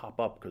they'll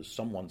pop up because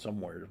someone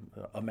somewhere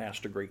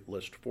amassed a great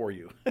list for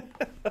you.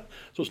 So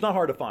it's not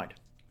hard to find.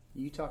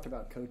 You talked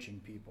about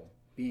coaching people,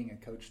 being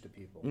a coach to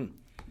people.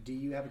 Do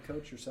you have a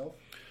coach yourself?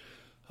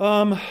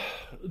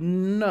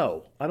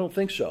 No, I don't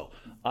think so.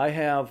 I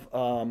have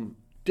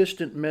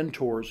distant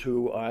mentors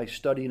who I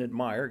study and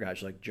admire,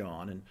 guys like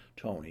John and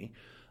Tony.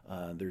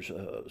 There's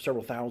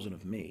several thousand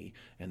of me,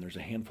 and there's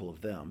a handful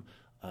of them.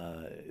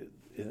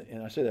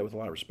 And I say that with a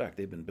lot of respect.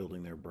 They've been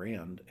building their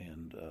brand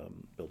and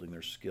building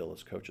their skill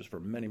as coaches for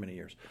many, many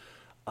years.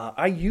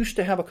 I used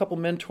to have a couple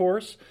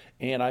mentors,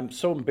 and I'm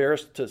so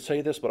embarrassed to say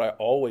this, but I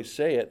always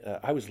say it.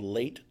 I was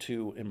late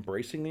to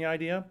embracing the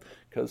idea,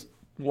 because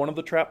one of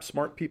the traps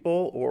smart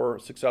people or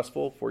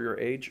successful for your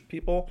age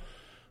people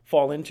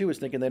fall into is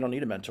thinking they don't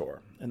need a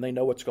mentor, and they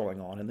know what's going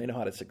on, and they know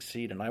how to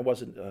succeed. And I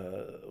wasn't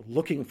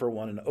looking for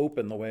one and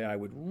open the way I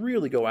would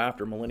really go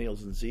after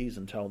millennials and Zs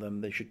and tell them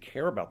they should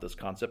care about this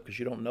concept, because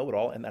you don't know it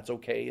all, and that's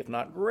okay, if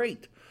not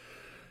great.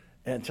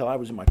 Until I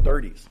was in my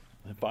 30s.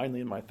 And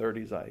finally in my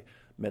 30s, I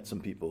met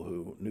some people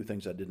who knew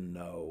things I didn't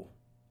know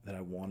that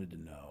I wanted to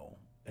know,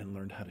 and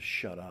learned how to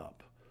shut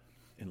up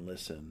and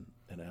listen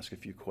and ask a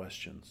few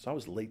questions. So I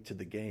was late to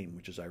the game,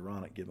 which is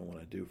ironic given what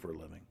I do for a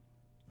living.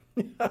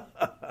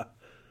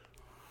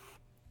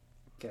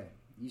 Okay,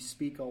 you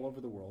speak all over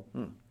the world.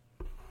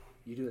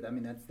 You do it. I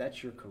mean,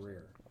 that's your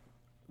career.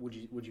 Would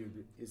you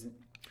agree? Isn't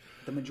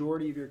the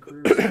majority of your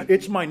career?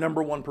 It's my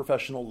number one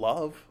professional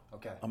love.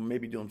 Okay, I'm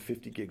maybe doing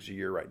 50 gigs a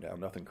year right now,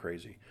 nothing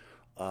crazy,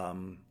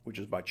 which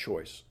is by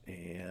choice.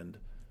 And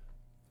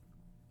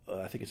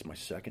I think it's my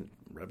second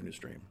revenue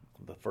stream.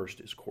 The first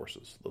is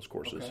courses. Those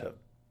courses have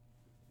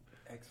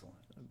excellent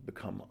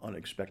become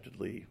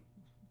unexpectedly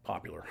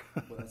popular.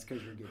 Well, that's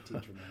because you're a good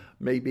teacher, man.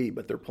 Maybe,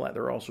 but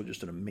they're also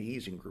just an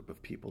amazing group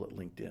of people at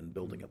LinkedIn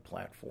building a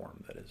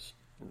platform that is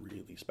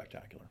really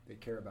spectacular. They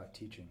care about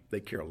teaching. They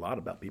care a lot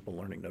about people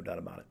learning, no doubt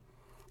about it.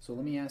 So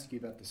let me ask you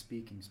about the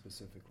speaking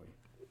specifically.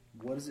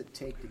 What does it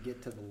take to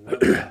get to the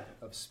level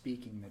of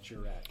speaking that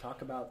you're at?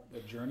 Talk about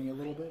the journey a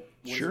little bit.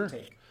 What Sure. does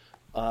it take?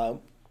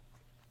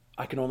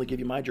 I can only give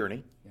you my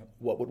journey. Yep.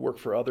 What would work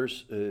for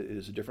others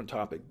is a different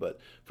topic. But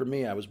for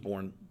me, I was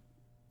born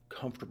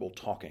comfortable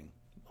talking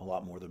a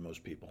lot more than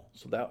most people.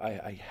 So that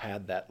I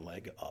had that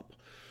leg up.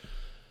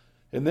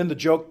 And then the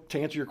joke, to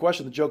answer your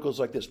question, the joke goes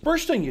like this.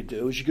 First thing you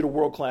do is you get a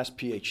world-class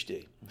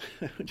PhD,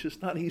 which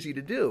is not easy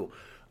to do.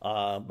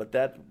 But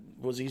that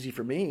was easy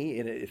for me,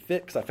 and it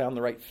fit because I found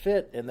the right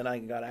fit, and then I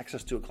got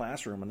access to a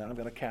classroom, and now I've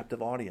got a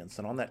captive audience.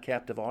 And on that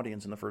captive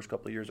audience, in the first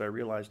couple of years, I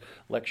realized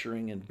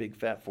lecturing in big,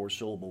 fat,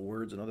 4-syllable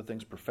words and other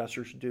things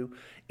professors do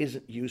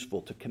isn't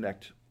useful to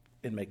connect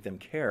and make them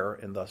care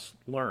and thus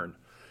learn.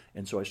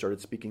 And so I started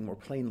speaking more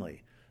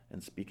plainly,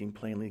 and speaking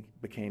plainly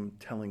became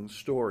telling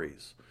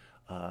stories.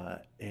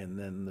 And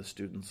then the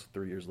students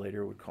 3 years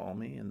later would call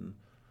me, and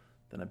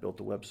then I built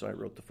the website,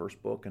 wrote the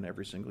first book, and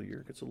every single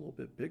year it gets a little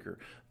bit bigger.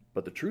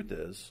 But the truth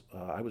is,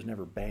 I was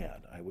never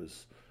bad. I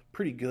was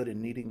pretty good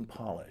in needing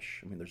polish.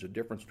 I mean, there's a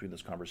difference between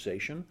this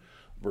conversation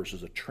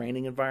versus a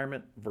training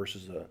environment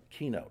versus a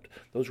keynote.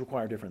 Those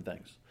require different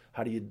things.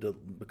 How do you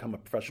become a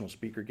professional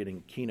speaker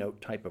getting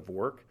keynote type of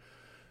work?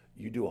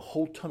 You do a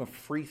whole ton of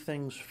free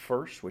things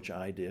first, which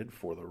I did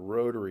for the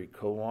Rotary,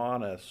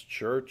 Kiwanis,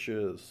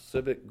 churches,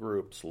 civic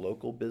groups,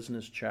 local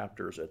business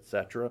chapters,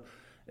 etc.,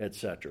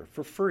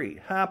 for free,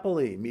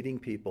 happily meeting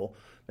people,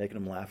 making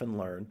them laugh and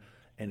learn.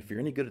 And if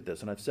you're any good at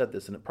this, and I've said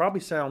this, and it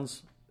probably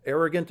sounds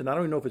arrogant, and I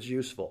don't even know if it's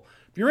useful.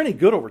 If you're any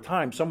good over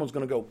time, someone's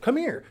going to go, come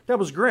here, that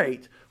was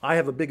great. I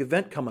have a big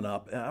event coming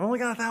up, and I only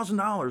got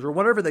 $1,000 or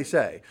whatever they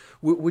say.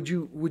 Would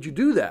you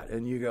do that?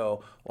 And you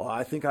go, well,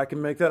 I think I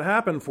can make that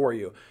happen for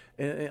you.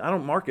 And I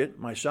don't market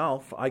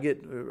myself. I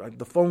get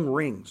the phone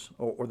rings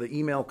or the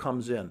email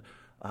comes in.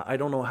 I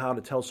don't know how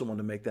to tell someone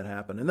to make that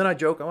happen. And then I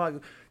joke, oh,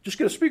 just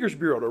get a speakers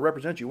bureau to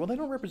represent you. Well, they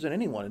don't represent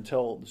anyone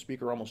until the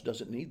speaker almost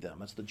doesn't need them.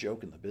 That's the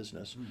joke in the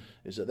business,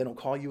 is that they don't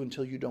call you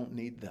until you don't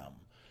need them.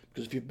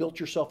 Because if you've built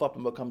yourself up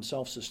and become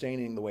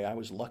self-sustaining the way I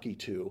was lucky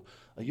to,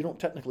 you don't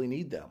technically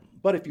need them.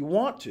 But if you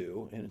want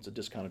to, and it's a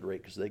discounted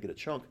rate because they get a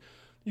chunk,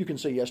 you can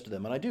say yes to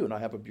them. And I do. And I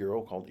have a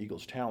bureau called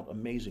Eagles Talent,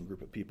 amazing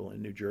group of people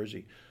in New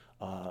Jersey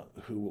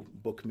who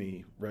book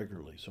me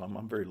regularly. So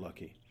I'm very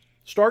lucky.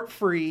 Start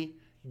free,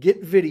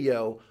 get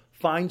video,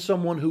 find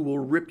someone who will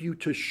rip you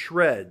to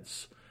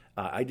shreds.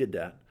 I did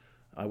that.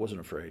 I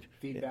wasn't afraid.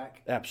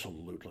 Feedback?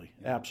 Absolutely.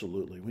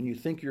 Absolutely. When you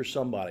think you're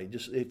somebody,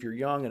 just if you're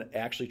young and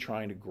actually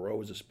trying to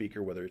grow as a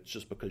speaker, whether it's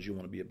just because you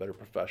want to be a better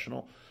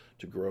professional,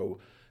 to grow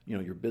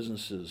your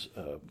business's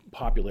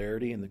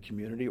popularity in the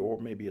community, or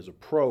maybe as a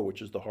pro,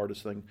 which is the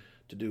hardest thing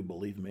to do,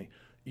 believe me.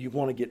 You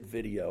want to get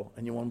video,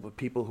 and you want to put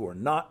people who are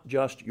not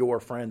just your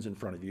friends in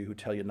front of you who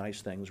tell you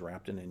nice things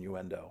wrapped in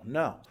innuendo.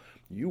 No,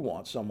 you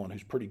want someone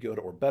who's pretty good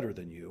or better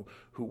than you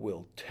who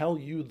will tell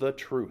you the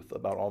truth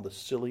about all the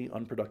silly,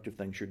 unproductive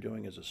things you're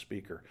doing as a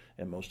speaker,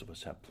 and most of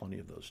us have plenty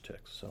of those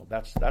ticks. So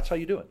that's how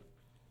you do it.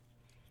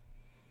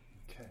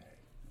 Okay,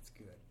 that's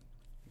good.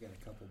 I got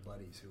a couple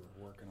buddies who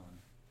are working on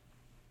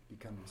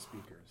becoming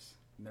speakers,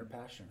 and they're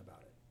passionate about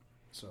it.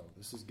 So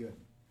this is good.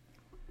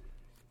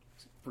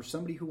 For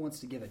somebody who wants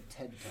to give a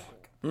TED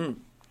Talk,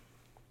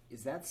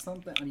 is that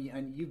something,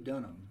 and you've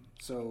done them,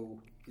 so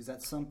is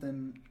that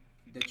something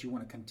that you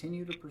want to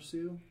continue to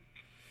pursue?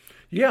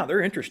 Yeah,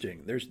 they're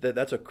interesting.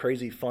 That's a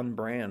crazy fun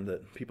brand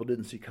that people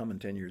didn't see coming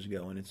 10 years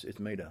ago, and it's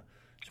made a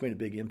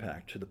big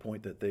impact to the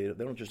point that they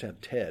don't just have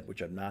TED,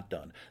 which I've not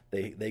done.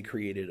 They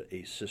created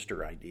a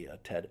sister idea,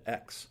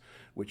 TEDx,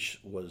 which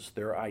was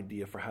their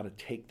idea for how to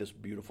take this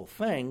beautiful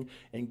thing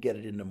and get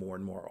it into more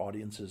and more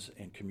audiences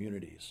and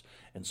communities.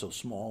 And so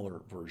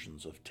smaller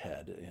versions of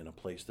TED in a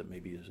place that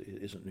maybe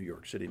isn't New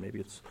York City, maybe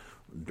it's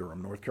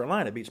Durham, North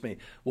Carolina, beats me,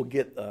 will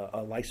get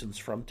a license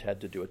from TED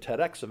to do a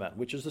TEDx event,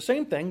 which is the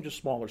same thing, just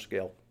smaller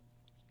scale.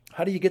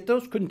 How do you get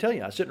those? Couldn't tell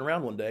you. I was sitting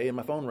around one day and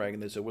my phone rang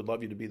and they said, "We'd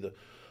love you to be the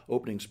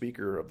opening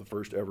speaker of the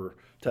first ever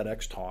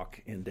TEDx talk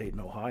in Dayton,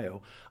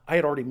 Ohio." I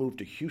had already moved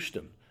to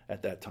Houston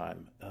at that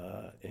time,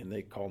 and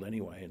they called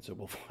anyway and said,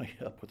 "We'll fly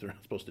you up," but they're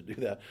not supposed to do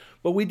that.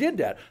 But we did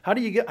that. How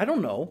do you get, I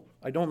don't know.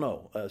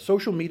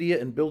 Social media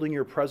and building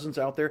your presence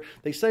out there,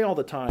 they say all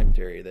the time,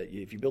 Terry, that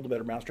if you build a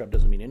better mousetrap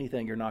doesn't mean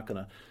anything, you're not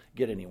going to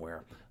get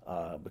anywhere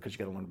because you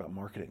got to learn about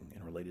marketing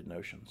and related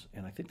notions.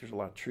 And I think there's a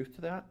lot of truth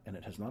to that, and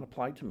it has not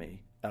applied to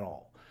me at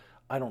all.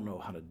 I don't know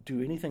how to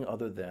do anything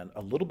other than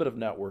a little bit of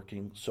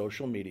networking,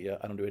 social media.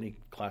 I don't do any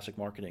classic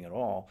marketing at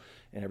all,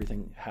 and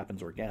everything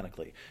happens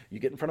organically. You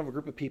get in front of a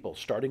group of people,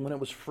 starting when it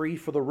was free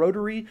for the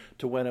Rotary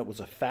to when it was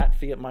a fat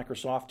fee at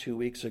Microsoft 2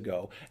 weeks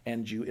ago,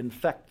 and you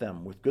infect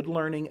them with good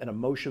learning and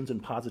emotions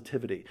and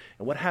positivity.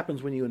 And what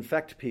happens when you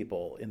infect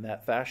people in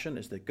that fashion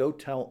is they go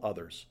tell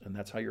others, and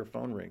that's how your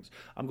phone rings.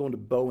 I'm going to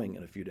Boeing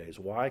in a few days.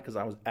 Why? Because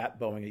I was at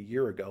Boeing a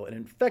year ago and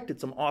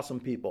infected some awesome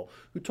people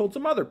who told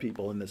some other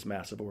people in this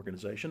massive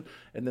organization,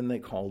 and then they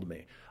called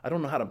me. I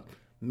don't know how to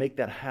make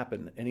that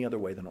happen any other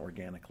way than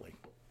organically.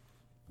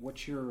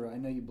 I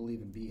know you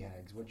believe in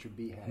BHAGs. What's your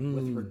BHAG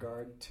with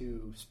regard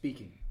to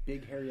speaking?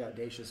 Big, hairy,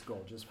 audacious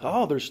goal.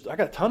 I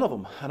got a ton of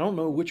them. I don't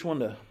know which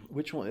one,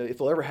 if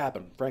it'll ever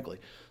happen, frankly.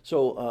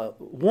 So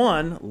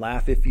one,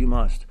 laugh if you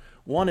must.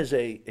 One is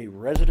a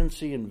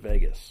residency in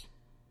Vegas.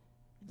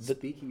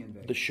 Speaking in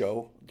Vegas. The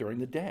show during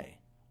the day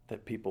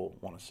that people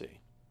want to see.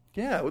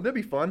 Yeah, wouldn't that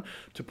be fun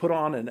to put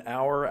on an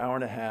hour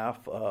and a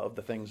half of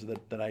the things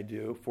that I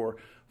do for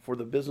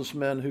the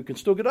businessmen who can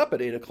still get up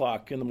at 8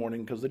 o'clock in the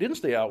morning because they didn't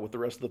stay out with the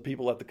rest of the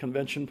people at the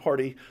convention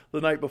party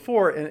the night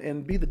before,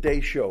 and be the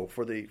day show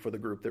for the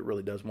group that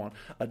really does want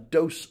a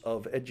dose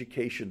of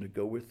education to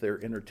go with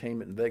their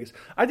entertainment in Vegas.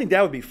 I think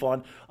that would be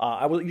fun.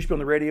 I used to be on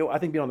the radio. I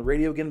think being on the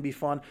radio again would be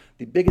fun.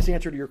 The biggest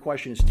answer to your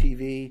question is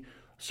TV.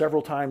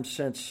 Several times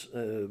since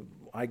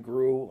I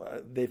grew,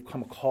 they've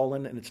come a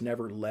call-in, and it's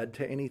never led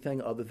to anything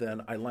other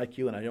than, "I like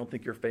you, and I don't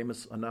think you're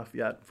famous enough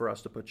yet for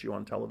us to put you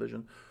on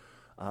television."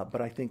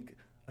 But I think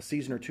a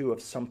season or two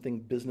of something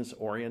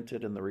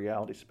business-oriented in the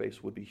reality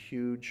space would be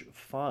huge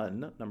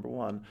fun, number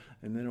one,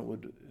 and then it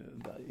would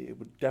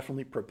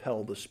definitely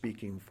propel the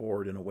speaking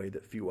forward in a way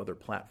that few other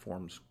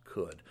platforms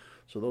could.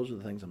 So those are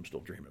the things I'm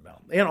still dreaming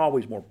about, and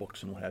always more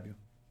books and what have you.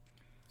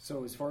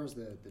 So as far as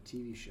the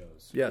TV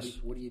shows, yes.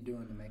 What are you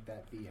doing to make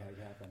that BHAG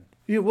happen?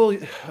 Yeah, well,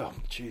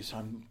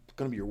 I'm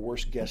going to be your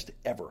worst guest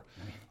ever.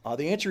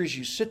 The answer is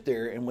you sit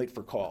there and wait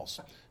for calls.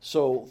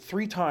 So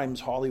 3 times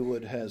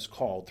Hollywood has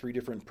called, 3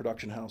 different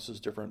production houses,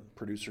 different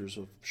producers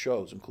of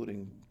shows,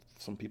 including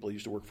some people who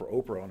used to work for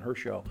Oprah on her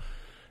show.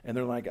 And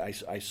they're like, I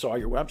saw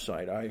your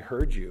website, I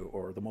heard you,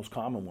 or the most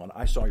common one,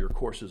 I saw your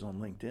courses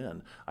on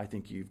LinkedIn. I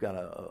think you've got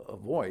a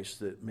voice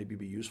that maybe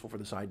be useful for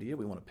this idea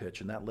we want to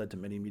pitch. And that led to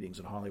many meetings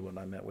in Hollywood. And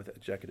I met with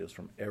executives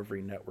from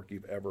every network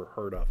you've ever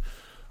heard of,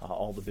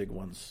 all the big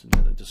ones,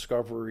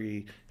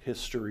 Discovery,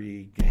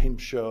 History, Game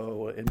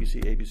Show,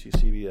 NBC, ABC,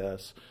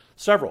 CBS,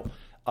 several.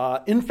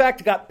 In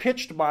fact, got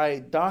pitched by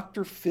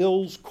Dr.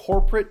 Phil's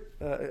corporate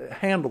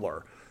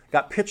handler,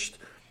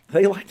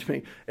 They liked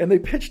me, and they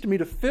pitched me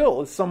to Phil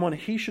as someone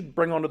he should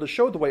bring onto the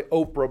show the way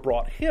Oprah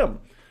brought him.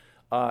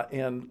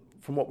 And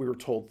from what we were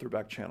told through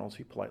back channels,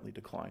 he politely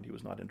declined. He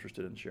was not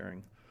interested in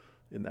sharing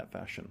in that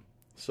fashion.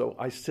 So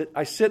I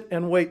sit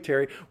and wait,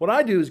 Terry. What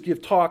I do is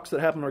give talks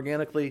that happen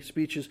organically,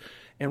 speeches,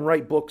 and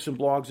write books and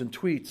blogs and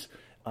tweets,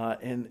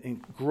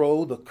 and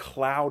grow the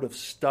cloud of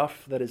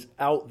stuff that is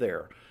out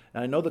there.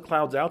 And I know the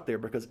cloud's out there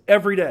because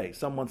every day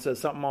someone says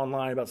something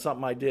online about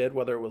something I did,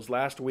 whether it was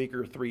last week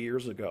or 3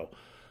 years ago.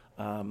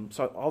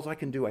 So all I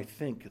can do, I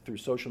think, through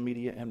social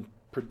media and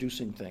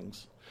producing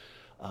things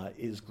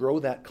is grow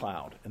that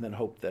cloud and then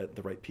hope that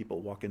the right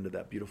people walk into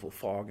that beautiful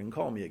fog and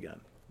call me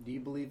again. Do you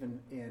believe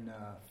in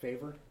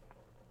favor?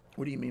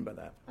 What do you mean by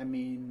that? I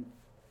mean,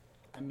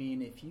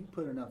 if you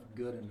put enough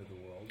good into the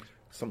world,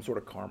 some sort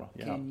of karma.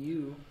 Yeah.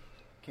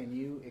 Can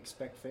you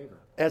expect favor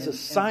as a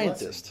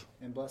scientist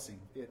and blessing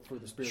for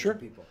the spiritual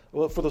people?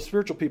 Well, for the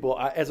spiritual people,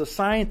 as a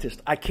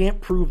scientist, I can't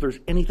prove there's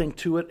anything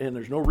to it, and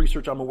there's no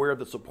research I'm aware of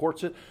that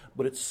supports it.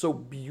 But it's so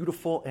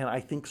beautiful, and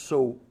I think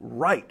so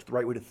right, the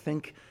right way to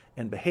think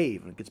and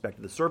behave. And it gets back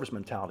to the service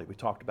mentality we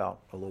talked about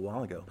a little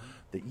while ago.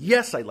 That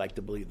yes, I like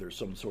to believe there's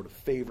some sort of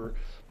favor,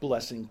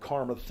 blessing,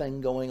 karma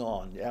thing going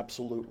on.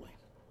 Absolutely.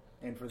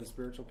 And for the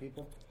spiritual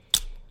people?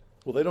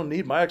 Well, they don't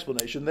need my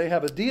explanation. They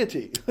have a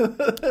deity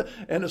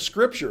and a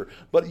scripture.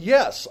 But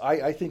yes,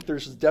 I think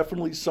there's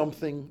definitely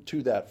something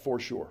to that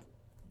for sure.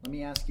 Let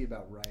me ask you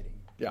about writing.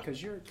 Yeah.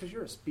 Because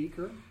you're a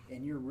speaker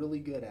and you're really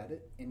good at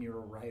it, and you're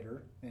a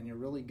writer and you're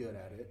really good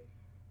at it,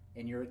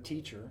 and you're a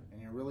teacher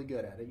and you're really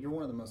good at it. You're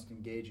one of the most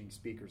engaging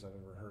speakers I've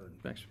ever heard.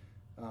 Thanks.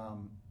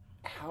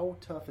 How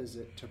tough is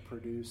it to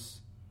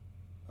produce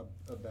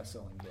a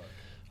best-selling book?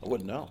 I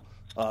wouldn't know.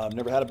 I've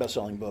never had a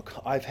best-selling book.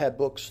 I've had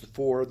books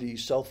for the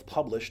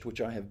self-published,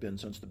 which I have been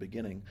since the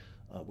beginning,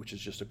 which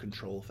is just a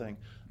control thing.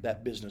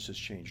 That business has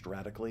changed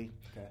radically,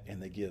 and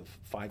they give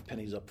 5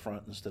 pennies up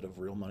front instead of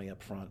real money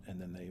up front,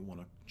 and then they want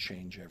to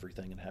change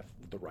everything and have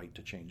the right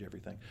to change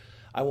everything.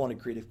 I wanted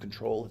creative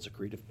control. It's a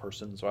creative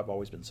person, so I've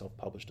always been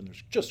self-published, and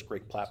there's just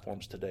great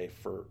platforms today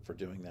for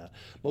doing that.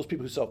 Most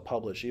people who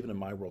self-publish, even in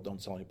my world,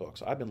 don't sell any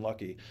books. I've been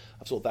lucky.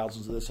 I've sold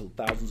thousands of this, sold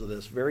thousands of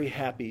this. Very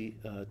happy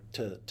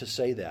to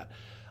say that.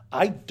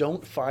 I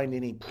don't find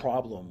any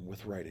problem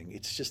with writing.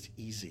 It's just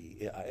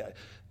easy.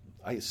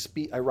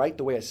 I write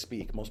the way I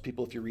speak. Most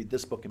people, if you read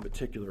this book in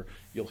particular,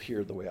 you'll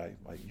hear the way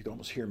you can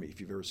almost hear me. If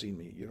you've ever seen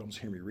me, you can almost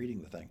hear me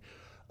reading the thing.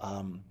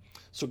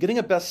 So getting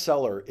a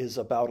bestseller is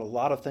about a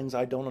lot of things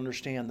I don't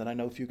understand, and I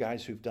know a few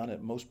guys who've done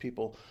it. Most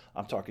people,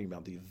 I'm talking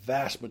about the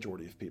vast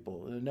majority of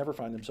people, never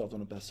find themselves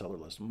on a bestseller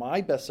list.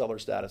 My bestseller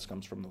status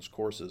comes from those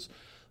courses.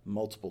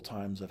 Multiple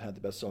times I've had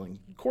the best-selling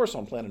course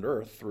on planet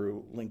Earth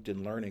through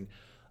LinkedIn Learning,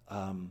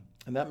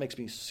 and that makes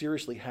me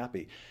seriously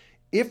happy.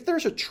 If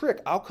there's a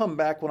trick, I'll come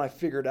back when I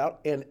figure it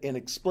out and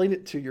explain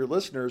it to your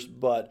listeners,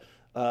 but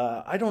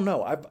I don't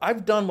know.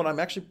 I've done what I'm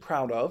actually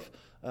proud of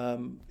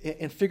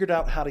and figured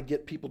out how to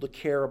get people to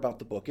care about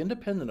the book,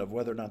 independent of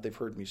whether or not they've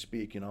heard me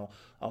speak.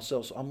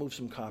 I'll move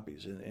some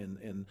copies.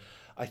 And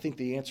I think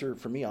the answer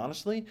for me,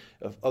 honestly,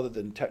 other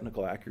than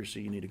technical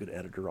accuracy, you need a good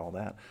editor, all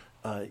that,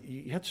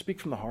 you have to speak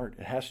from the heart.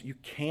 You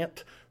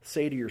can't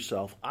say to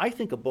yourself, I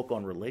think a book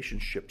on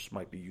relationships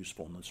might be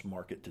useful in this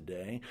market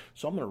today,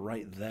 so I'm going to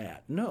write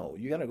that. No,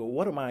 you got to go,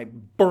 what am I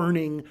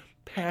burning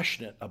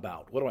passionate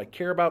about? What do I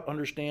care about,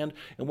 understand,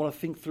 and want to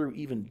think through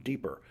even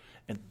deeper?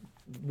 And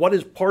what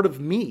is part of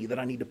me that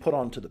I need to put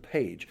onto the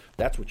page?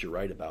 That's what you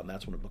write about, and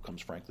that's when it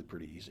becomes, frankly,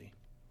 pretty easy.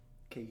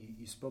 Okay,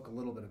 you spoke a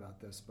little bit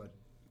about this, but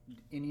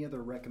any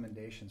other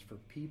recommendations for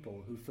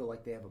people who feel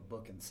like they have a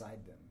book inside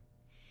them?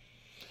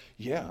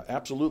 Yeah,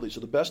 absolutely. So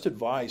the best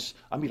advice,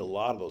 I meet a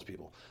lot of those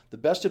people. The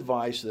best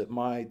advice that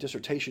my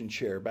dissertation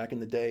chair back in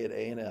the day at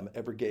A&M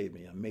ever gave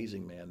me, an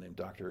amazing man named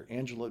Dr.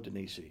 Angelo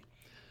Denisi,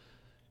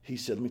 he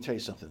said, let me tell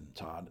you something,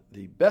 Todd.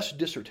 The best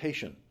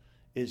dissertation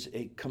is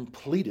a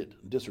completed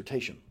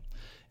dissertation.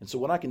 And so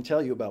what I can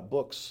tell you about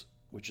books,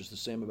 which is the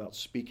same about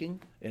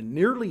speaking and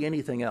nearly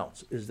anything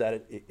else, is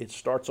that it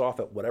starts off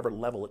at whatever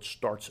level it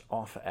starts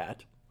off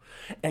at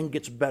and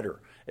gets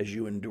better as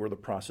you endure the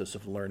process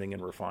of learning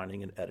and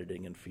refining and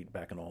editing and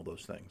feedback and all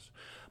those things.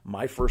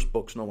 My first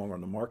book's no longer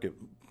on the market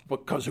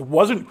because it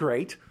wasn't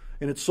great,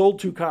 and it sold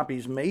 2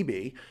 copies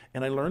maybe,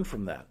 and I learned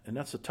from that. And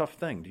that's a tough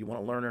thing. Do you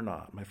want to learn or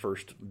not? My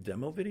first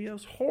demo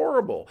videos,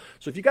 horrible.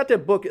 So if you got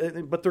that book,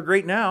 but they're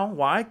great now,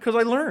 why? Because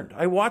I learned.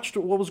 I watched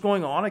what was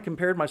going on. I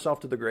compared myself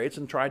to the greats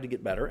and tried to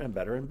get better and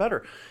better and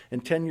better.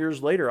 And 10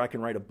 years later, I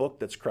can write a book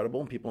that's credible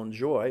and people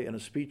enjoy and a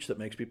speech that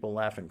makes people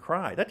laugh and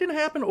cry. That didn't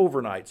happen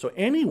overnight. So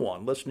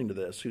anyone listening to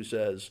this who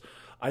says,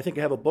 I think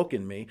I have a book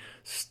in me,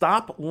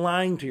 stop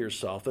lying to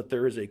yourself that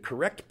there is a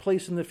correct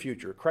place in the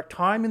future, correct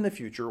time in the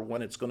future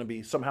when it's going to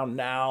be somehow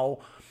now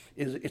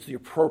it's the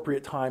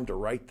appropriate time to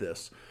write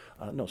this.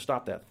 No,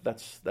 stop that.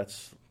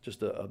 That's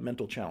just a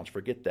mental challenge.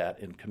 Forget that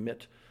and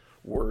commit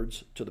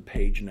words to the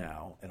page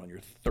now. And on your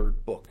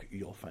 3rd book,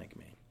 you'll thank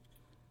me.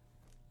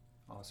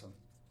 Awesome.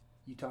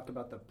 You talked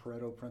about the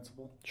Pareto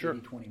principle, sure.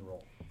 80-20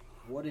 rule.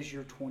 What is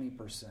your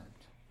 20%?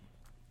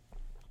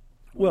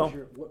 What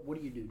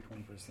do you do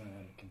 20%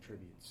 that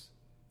contributes?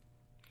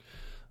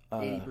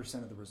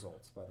 80% of the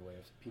results, by the way,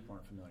 if people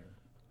aren't familiar.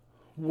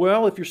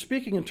 Well, if you're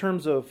speaking in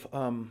terms of,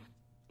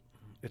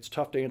 it's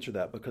tough to answer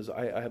that because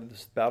I have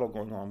this battle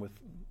going on with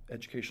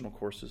educational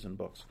courses and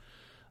books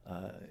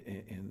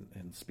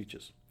and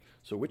speeches.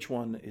 So which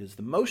one is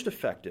the most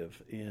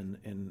effective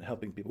in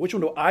helping people? Which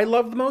one do I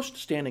love the most?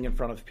 Standing in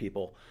front of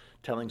people,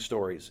 telling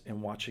stories,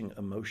 and watching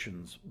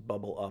emotions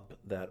bubble up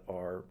that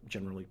are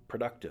generally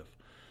productive.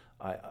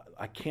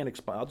 I can't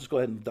explain. I'll just go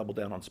ahead and double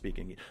down on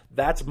speaking.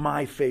 That's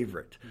my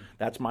favorite.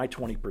 That's my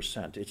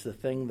 20%. It's the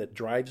thing that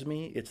drives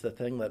me. It's the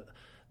thing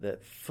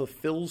that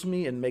fulfills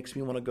me and makes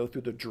me want to go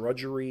through the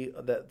drudgery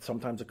that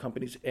sometimes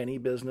accompanies any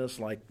business,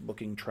 like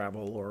booking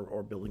travel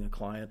or building a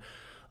client.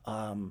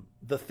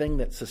 The thing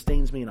that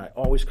sustains me and I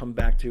always come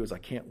back to is I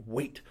can't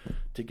wait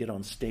to get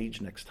on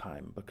stage next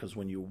time, because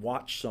when you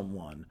watch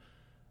someone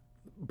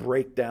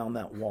break down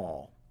that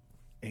wall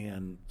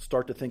and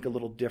start to think a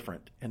little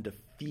different and to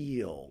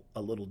feel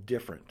a little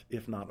different,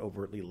 if not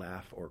overtly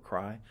laugh or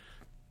cry,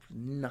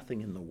 nothing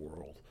in the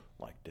world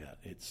like that.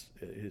 It's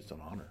an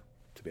honor,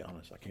 to be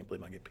honest. I can't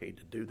believe I get paid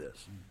to do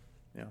this.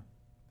 Yeah.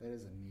 That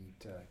is a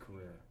neat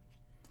career.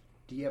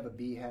 Do you have a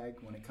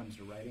BHAG when it comes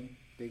to writing?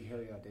 Big,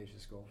 hairy,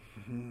 audacious goal?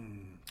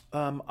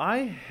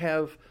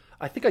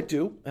 I think I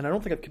do, and I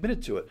don't think I've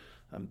committed to it.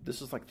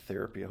 This is like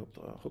therapy. I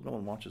hope no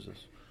one watches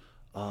this.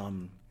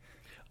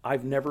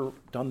 I've never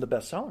done the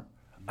bestseller.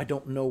 I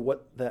don't know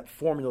what that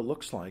formula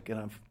looks like, and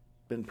I've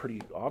been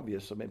pretty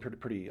obvious. I've been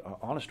pretty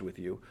honest with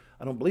you.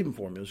 I don't believe in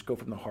formulas. Go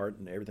from the heart,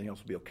 and everything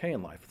else will be okay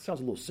in life. It sounds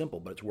a little simple,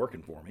 but it's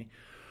working for me.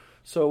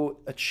 So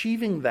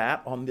achieving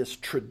that on this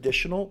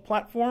traditional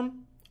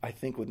platform, I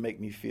think would make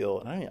me feel,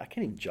 and I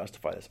can't even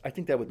justify this, I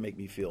think that would make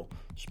me feel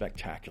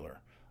spectacular.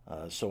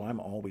 So I'm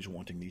always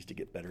wanting these to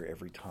get better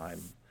every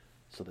time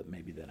so that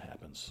maybe that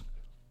happens.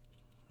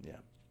 Yeah.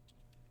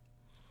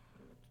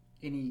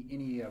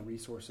 Any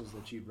resources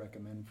that you'd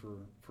recommend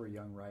for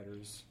young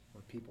writers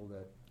or people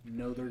that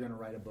know they're going to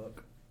write a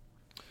book?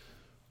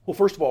 Well,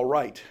 first of all,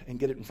 write and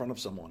get it in front of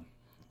someone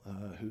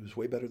who's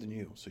way better than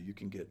you so you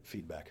can get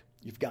feedback.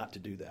 You've got to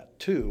do that.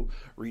 2,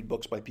 read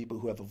books by people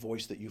who have a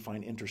voice that you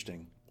find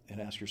interesting and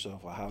ask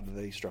yourself, well, how do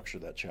they structure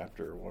that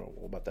chapter?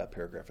 What about that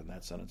paragraph and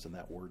that sentence and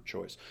that word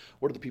choice?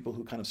 What are the people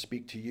who kind of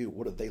speak to you?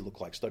 What do they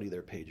look like? Study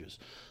their pages.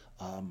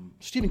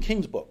 Stephen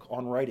King's book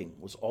on writing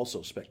was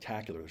also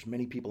spectacular. There's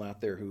many people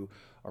out there who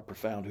are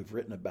profound who've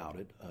written about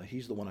it.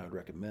 He's the one I would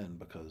recommend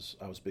because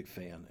I was a big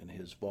fan, and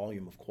his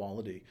volume of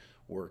quality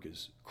work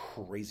is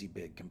crazy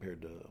big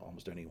compared to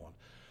almost anyone.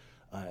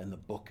 And the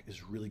book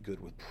is really good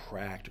with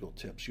practical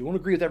tips. You won't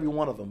agree with every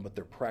one of them, but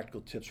they're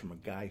practical tips from a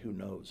guy who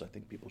knows. I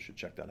think people should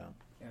check that out.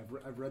 Yeah,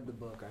 I've read the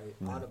book.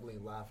 I audibly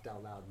laughed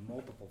out loud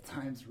multiple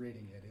times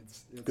reading it.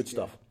 It's good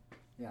stuff.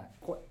 Yeah,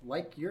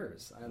 like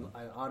yours.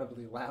 I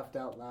audibly laughed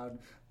out loud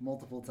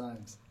multiple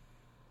times.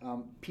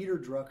 Peter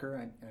Drucker,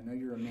 I know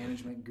you're a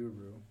management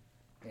guru,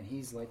 and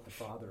he's like the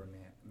father of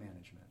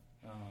management.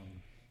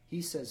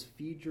 He says,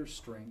 feed your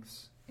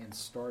strengths and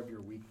starve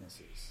your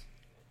weaknesses.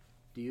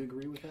 Do you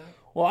agree with that?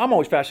 Well, I'm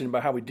always fascinated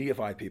by how we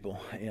deify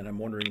people, and I'm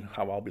wondering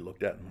how I'll be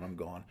looked at when I'm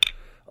gone.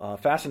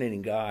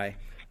 Fascinating guy.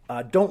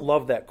 Don't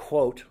love that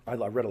quote. I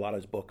read a lot of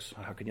his books.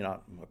 How can you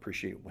not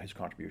appreciate his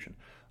contribution?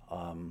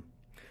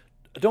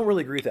 I don't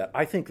really agree with that.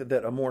 I think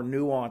that a more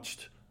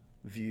nuanced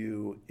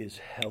view is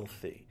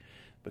healthy,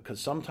 because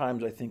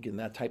sometimes I think in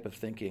that type of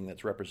thinking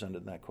that's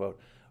represented in that quote,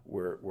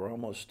 we're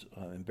almost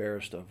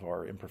embarrassed of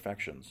our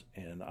imperfections.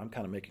 And I'm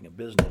kind of making a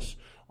business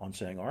on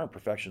saying our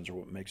imperfections are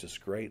what makes us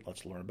great.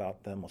 Let's learn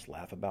about them. Let's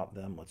laugh about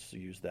them. Let's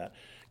use that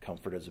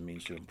comfort as a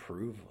means to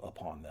improve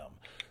upon them.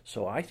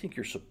 So I think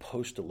you're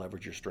supposed to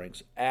leverage your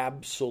strengths.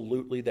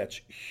 Absolutely, that's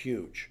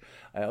huge.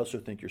 I also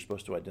think you're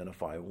supposed to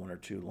identify 1 or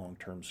 2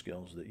 long-term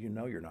skills that you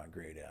know you're not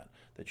great at,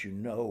 that you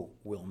know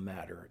will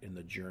matter in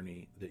the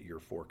journey that you're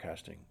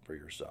forecasting for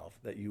yourself,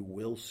 that you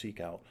will seek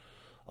out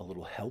a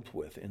little help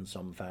with in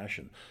some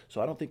fashion.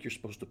 So I don't think you're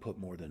supposed to put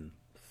more than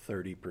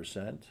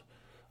 30%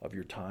 of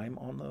your time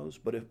on those.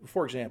 But if,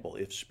 for example,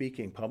 if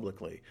speaking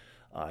publicly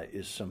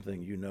is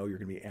something you know you're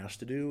going to be asked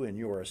to do and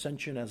your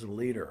ascension as a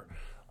leader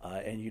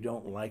and you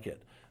don't like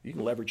it, you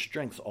can leverage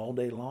strengths all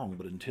day long,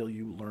 but until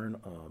you learn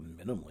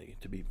minimally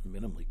to be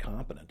minimally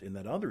competent in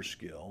that other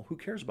skill, who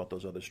cares about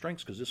those other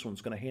strengths, because this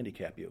one's going to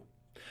handicap you.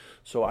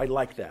 So I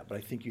like that, but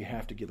I think you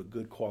have to give a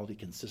good quality,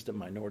 consistent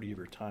minority of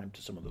your time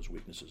to some of those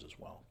weaknesses as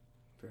well.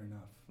 Fair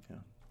enough. Yeah.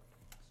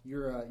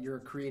 You're a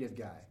creative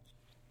guy,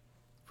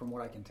 from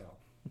what I can tell.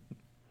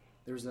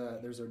 There's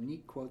a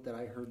neat quote that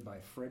I heard by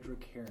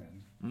Frederick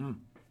Heron.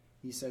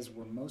 He says,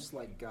 "We're most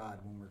like God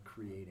when we're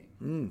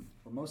creating.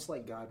 We're most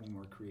like God when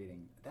we're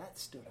creating." That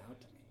stood out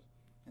to me,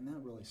 and that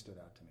really stood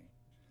out to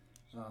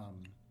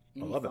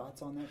me. Any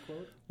thoughts on that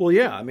quote? Well,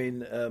 yeah. I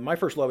mean, my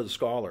first love as a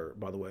scholar,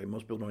 by the way,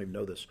 most people don't even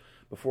know this,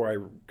 before I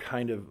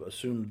kind of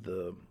assumed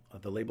the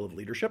label of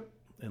leadership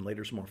and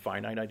later some more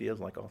finite ideas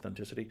like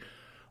authenticity,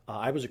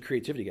 I was a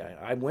creativity guy.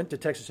 I went to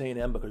Texas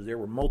A&M because there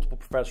were multiple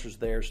professors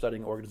there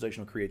studying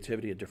organizational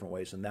creativity in different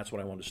ways, and that's what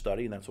I wanted to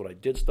study, and that's what I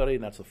did study,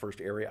 and that's the first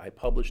area I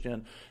published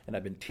in, and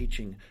I've been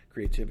teaching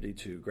creativity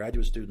to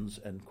graduate students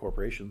and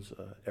corporations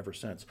ever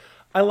since.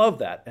 I love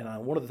that,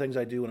 and one of the things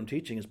I do when I'm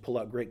teaching is pull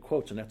out great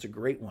quotes, and that's a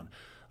great one.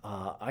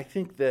 I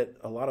think that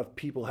a lot of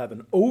people have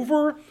an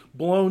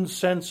overblown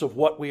sense of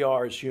what we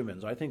are as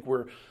humans. I think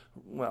we're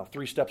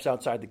 3 steps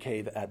outside the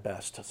cave at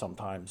best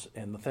sometimes.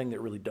 And the thing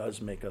that really does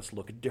make us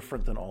look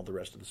different than all the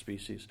rest of the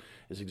species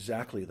is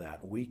exactly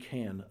that. We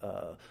can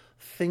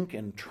think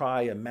and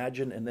try,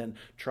 imagine, and then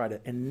try to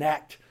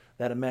enact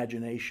that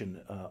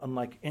imagination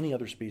unlike any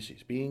other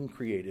species. Being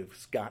creative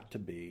has got to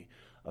be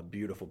a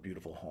beautiful,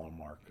 beautiful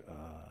hallmark.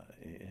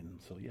 And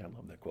so, yeah, I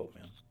love that quote,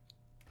 man.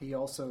 He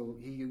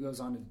goes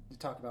on to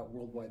talk about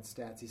worldwide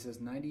stats. He says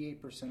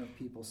 98% of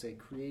people say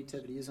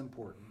creativity is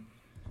important.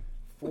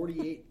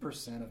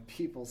 48% of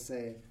people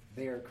say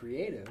they are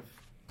creative.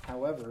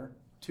 However,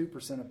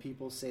 2% of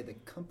people say the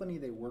company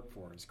they work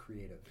for is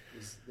creative.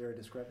 Is there a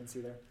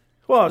discrepancy there?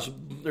 Well,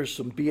 there's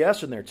some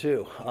BS in there,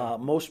 too.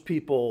 Most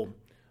people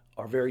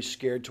are very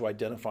scared to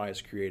identify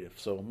as creative.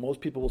 So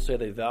most people will say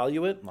they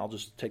value it. And I'll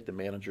just take the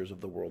managers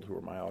of the world, who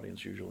are my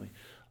audience usually.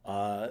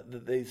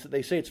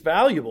 They say it's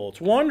valuable.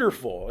 It's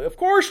wonderful. Of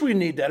course we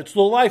need that. It's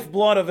the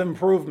lifeblood of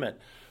improvement.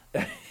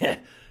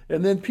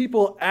 And then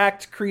people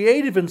act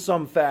creative in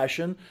some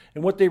fashion,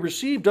 and what they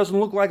receive doesn't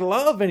look like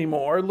love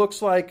anymore. It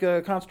looks like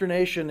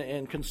consternation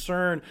and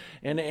concern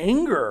and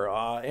anger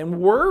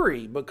and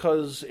worry,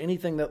 because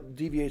anything that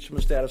deviates from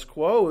the status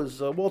quo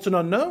is, it's an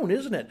unknown,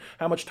 isn't it?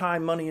 How much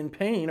time, money, and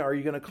pain are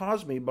you going to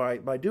cause me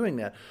by doing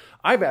that?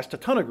 I've asked a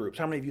ton of groups,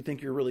 how many of you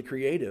think you're really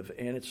creative?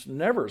 And it's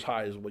never as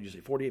high as, what you say,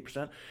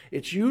 48%.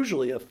 It's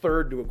usually a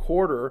third to a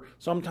quarter,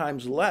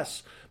 sometimes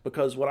less,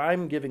 because what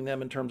I'm giving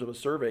them in terms of a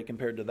survey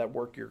compared to that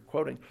work you're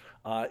quoting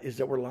is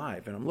that we're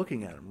live, and I'm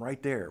looking at them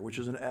right there, which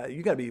is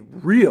you got to be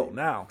real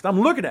now, because I'm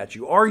looking at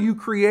you. Are you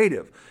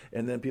creative?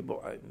 And then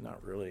people,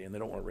 not really, and they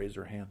don't want to raise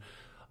their hand.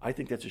 I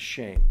think that's a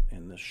shame,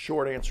 and the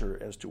short answer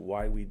as to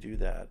why we do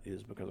that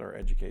is because our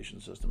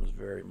education system is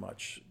very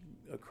much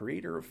a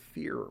creator of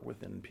fear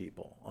within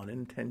people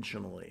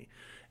unintentionally,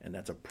 and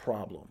that's a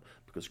problem,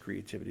 because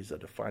creativity is a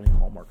defining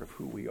hallmark of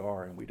who we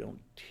are, and we don't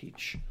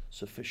teach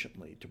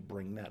sufficiently to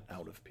bring that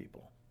out of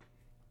people.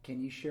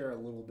 Can you share a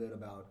little bit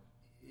about,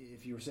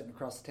 if you were sitting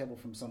across the table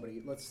from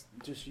somebody, let's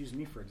just use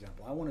me for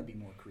example. I want to be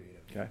more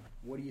creative. Okay.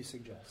 What do you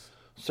suggest?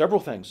 Several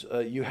things.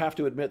 You have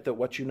to admit that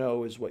what you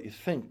know is what you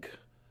think,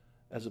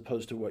 as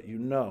opposed to what you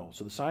know.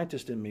 So the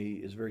scientist in me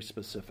is very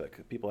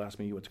specific. People ask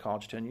me, you went to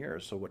college 10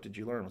 years, so what did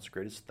you learn? What's the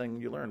greatest thing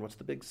you learned? What's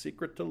the big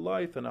secret to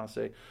life? And I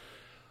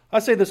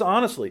say this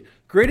honestly.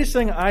 Greatest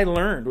thing I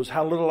learned was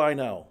how little I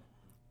know.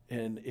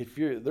 And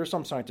there's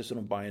some scientists that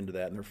don't buy into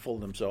that, and they're full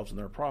of themselves, and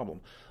they're a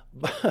problem.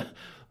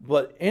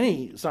 But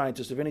any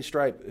scientist of any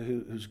stripe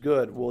who's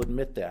good will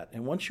admit that.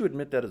 And once you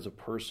admit that as a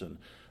person,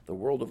 the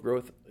world of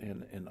growth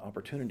and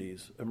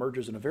opportunities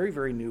emerges in a very,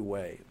 very new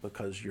way,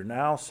 because you're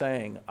now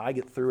saying, I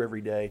get through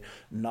every day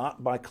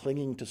not by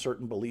clinging to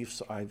certain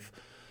beliefs I've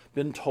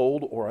been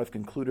told or I've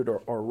concluded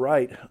are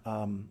right,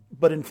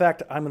 but in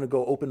fact, I'm going to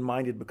go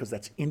open-minded because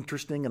that's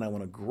interesting and I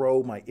want to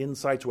grow my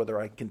insights,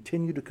 whether I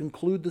continue to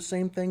conclude the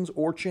same things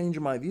or change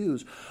my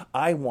views.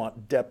 I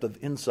want depth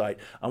of insight.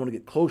 I want to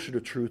get closer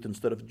to truth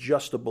instead of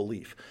just a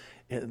belief.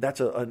 And that's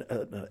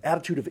an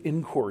attitude of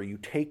inquiry you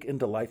take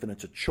into life, and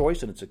it's a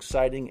choice, and it's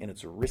exciting, and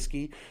it's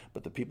risky,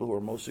 but the people who are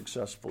most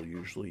successful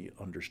usually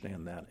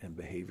understand that and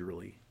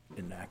behaviorally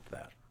enact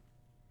that.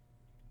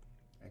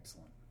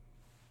 Excellent.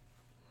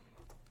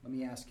 Let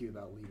me ask you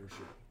about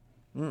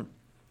leadership.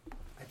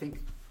 I think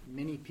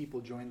many people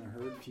join the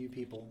herd, few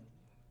people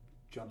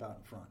jump out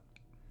in front.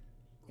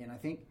 And I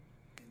think,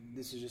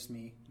 this is just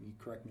me, you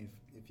correct me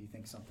if you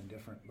think something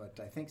different, but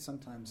I think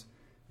sometimes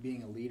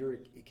being a leader,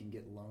 it can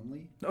get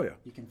lonely. Oh, yeah.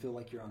 You can feel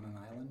like you're on an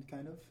island,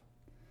 kind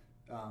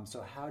of.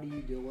 So how do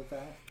you deal with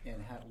that, and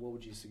what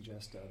would you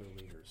suggest to other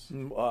leaders?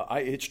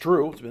 It's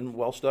true. It's been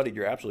well studied.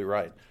 You're absolutely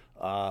right.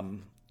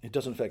 It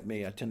doesn't affect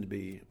me.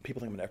 People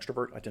think I'm an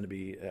extrovert.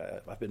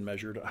 I've been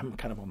measured. I'm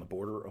kind of on the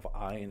border of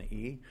I and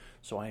E,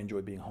 so I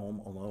enjoy being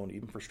home alone,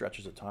 even for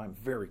stretches of time,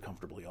 very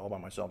comfortably, all by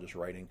myself, just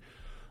writing.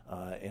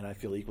 And I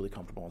feel equally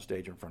comfortable on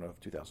stage in front of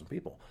 2,000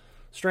 people.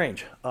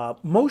 Strange.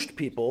 Most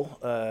people,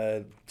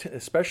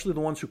 especially the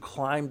ones who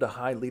climb to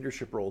high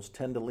leadership roles,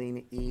 tend to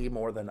lean E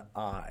more than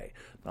I.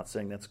 I'm not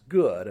saying that's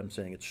good. I'm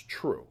saying it's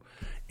true.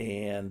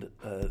 And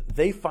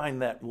they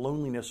find that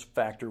loneliness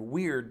factor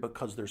weird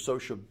because their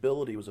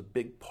sociability was a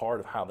big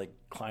part of how they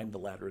climbed the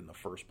ladder in the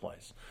first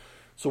place.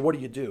 So what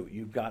do?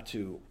 You've got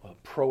to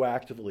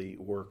proactively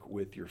work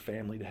with your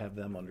family to have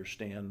them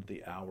understand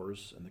the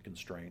hours and the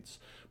constraints.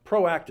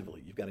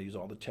 Proactively, you've got to use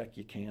all the tech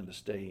you can to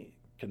stay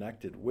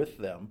connected with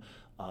them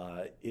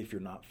if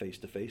you're not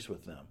face-to-face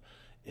with them.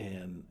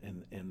 And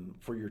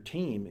for your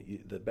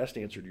team, the best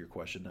answer to your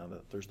question, now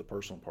that there's the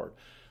personal part,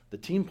 the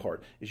team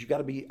part, is you got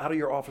to be out of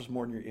your office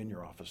more than you're in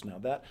your office. Now,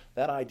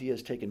 that idea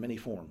has taken many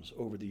forms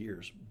over the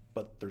years,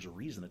 but there's a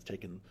reason it's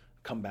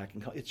come back.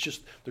 It's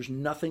just, there's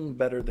nothing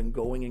better than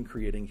going and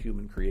creating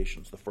human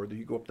creations. The further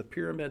you go up the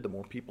pyramid, the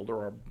more people there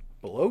are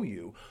below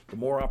you, the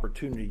more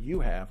opportunity you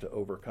have to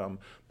overcome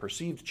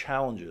perceived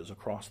challenges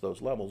across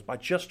those levels by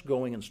just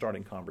going and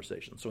starting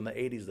conversations. So in the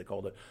 80s, they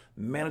called it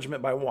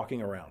management by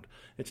walking around.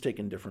 It's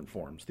taken different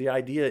forms. The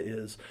idea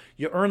is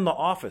you earn the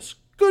office.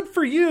 Good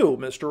for you,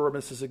 Mr. or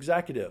Mrs.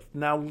 Executive.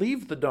 Now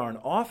leave the darn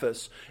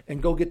office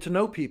and go get to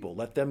know people.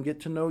 Let them get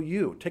to know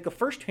you. Take a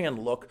first-hand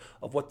look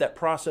of what that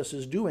process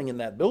is doing in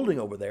that building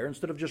over there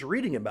instead of just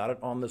reading about it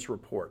on this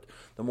report.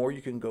 The more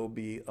you can go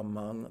be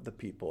among the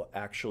people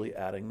actually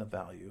adding the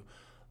value,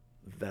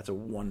 that's a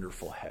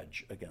wonderful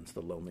hedge against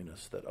the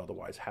loneliness that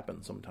otherwise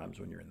happens sometimes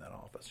when you're in that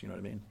office. You know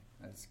what I mean?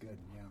 That's good,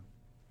 yeah.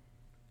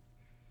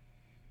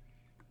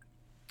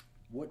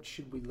 What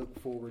should we look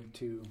forward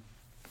to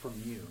from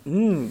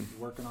you?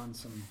 Working on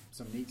some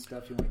neat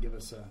stuff. You want to give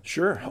us a...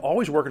 Sure.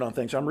 Always working on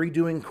things. I'm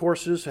redoing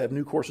courses, have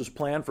new courses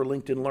planned for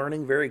LinkedIn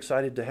Learning. Very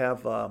excited to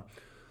have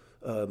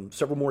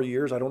several more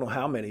years, I don't know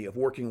how many, of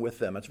working with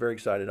them. That's very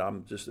excited.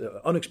 I'm just an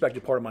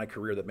unexpected part of my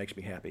career that makes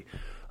me happy.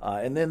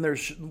 And then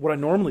there's what I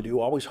normally do,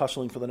 always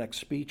hustling for the next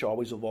speech,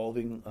 always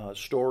evolving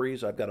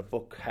stories. I've got a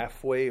book a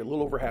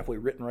little over halfway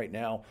written right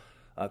now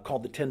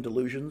called The 10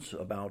 Delusions,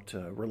 about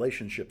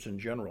relationships in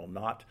general,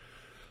 not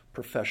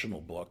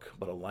professional book,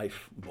 but a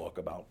life book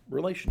about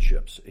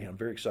relationships. And I'm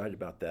very excited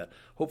about that.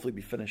 Hopefully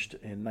be finished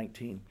in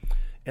 19.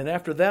 And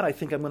after that, I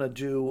think I'm going to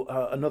do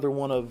another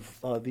one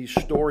of these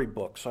story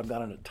books. I've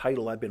got a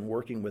title I've been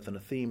working with and a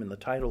theme, and the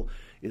title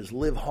is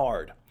Live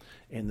Hard.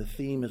 And the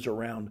theme is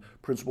around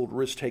principled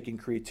risk-taking,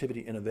 creativity,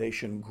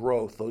 innovation,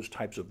 growth, those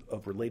types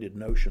of related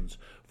notions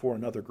for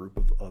another group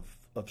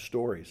of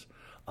stories.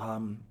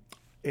 And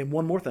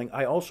one more thing,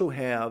 I also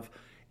have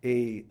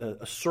a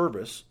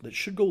service that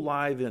should go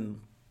live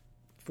in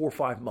 4 or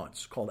 5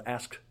 months called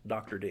Ask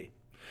Dr. D.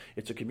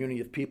 It's a community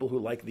of people who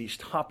like these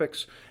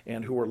topics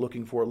and who are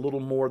looking for a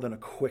little more than a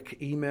quick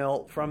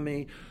email from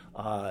me.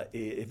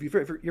 If you've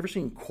ever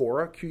seen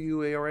Quora,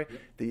 Quora,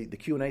 the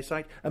Q&A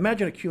site,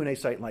 imagine a Q&A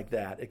site like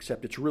that,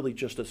 except it's really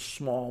just a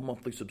small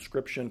monthly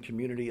subscription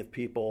community of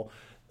people,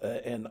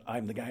 and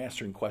I'm the guy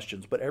answering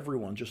questions. But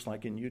everyone, just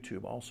like in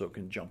YouTube, also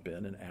can jump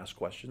in and ask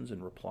questions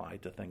and reply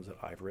to things that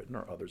I've written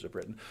or others have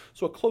written.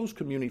 So a closed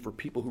community for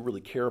people who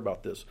really care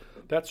about this.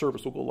 That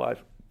service will go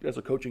live as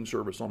a coaching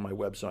service on my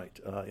website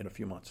in a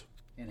few months.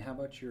 And how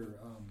about your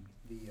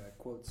the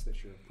quotes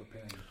that you're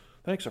preparing?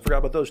 Thanks. I forgot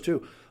about those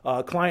too.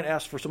 Client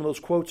asked for some of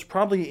those quotes,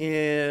 probably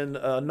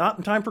not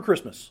in time for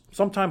Christmas.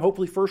 Sometime,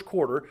 hopefully first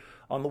quarter,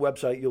 on the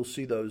website you'll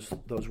see those.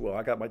 Well,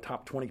 I got my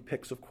top 20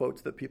 picks of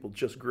quotes that people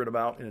just grin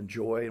about and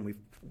enjoy, and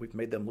we've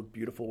made them look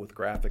beautiful with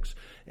graphics.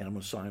 And I'm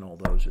going to sign all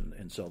those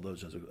and sell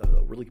those as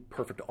a really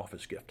perfect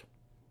office gift.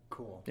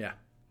 Cool. Yeah.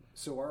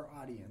 So our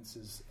audience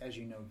is, as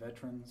you know,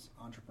 veterans,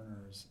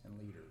 entrepreneurs, and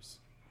leaders.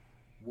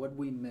 What'd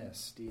we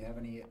miss? Do you have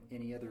any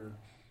other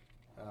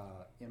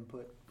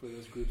input for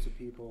those groups of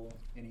people?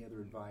 Any other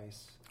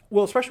advice?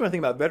 Well, especially when I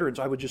think about veterans,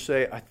 I would just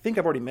say, I think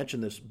I've already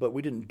mentioned this, but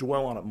we didn't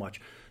dwell on it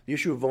much. The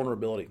issue of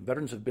vulnerability.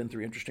 Veterans have been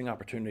through interesting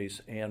opportunities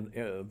and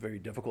very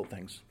difficult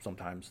things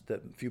sometimes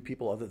that few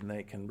people other than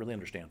they can really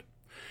understand.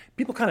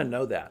 People kind of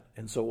know that.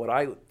 And so what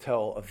I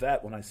tell a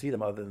vet when I see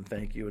them, other than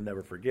thank you and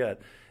never forget,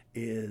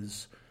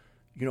 is,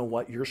 you know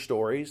what, your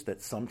stories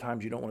that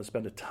sometimes you don't want to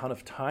spend a ton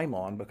of time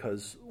on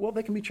because, well,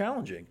 they can be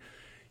challenging.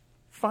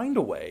 Find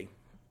a way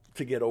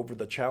to get over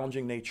the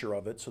challenging nature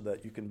of it so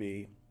that you can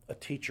be a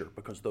teacher,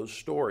 because those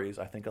stories,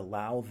 I think,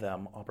 allow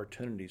them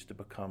opportunities to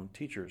become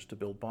teachers, to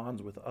build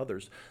bonds with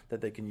others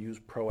that they can use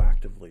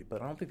proactively.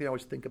 But I don't think they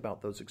always think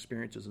about those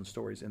experiences and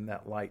stories in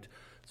that light.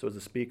 So as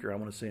a speaker, I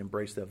want to say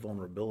embrace that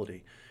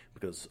vulnerability,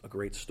 because a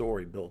great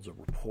story builds a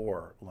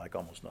rapport like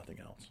almost nothing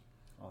else.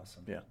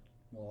 Awesome. Yeah.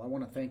 Well, I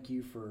want to thank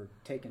you for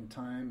taking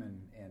time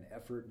and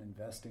effort and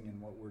investing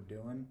in what we're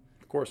doing.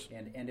 Of course.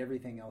 And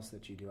everything else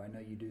that you do. I know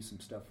you do some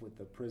stuff with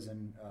the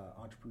prison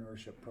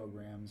entrepreneurship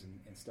programs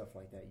and stuff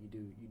like that. You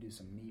do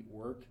some neat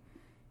work,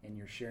 and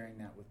you're sharing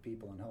that with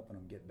people and helping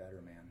them get better,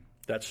 man.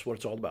 That's what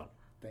it's all about.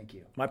 Thank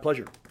you. My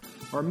pleasure.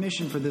 Our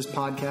mission for this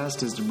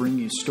podcast is to bring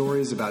you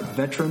stories about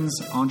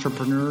veterans,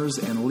 entrepreneurs,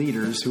 and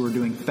leaders who are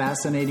doing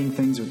fascinating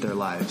things with their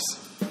lives.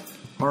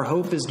 Our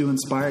hope is to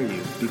inspire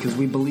you, because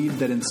we believe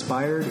that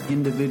inspired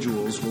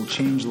individuals will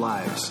change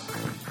lives,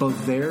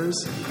 both theirs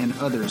and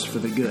others for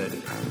the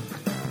good.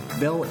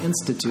 Bell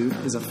Institute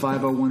is a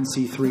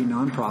 501c3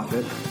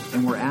 nonprofit,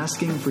 and we're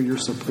asking for your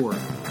support.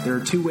 There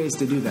are 2 ways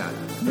to do that.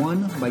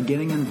 1, by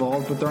getting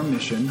involved with our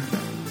mission,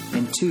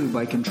 and 2,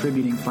 by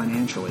contributing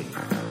financially.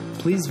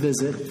 Please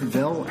visit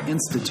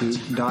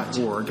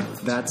velinstitute.org,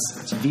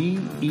 that's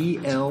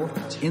VEL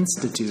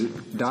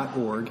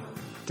Institute.org,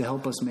 to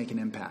help us make an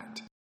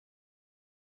impact.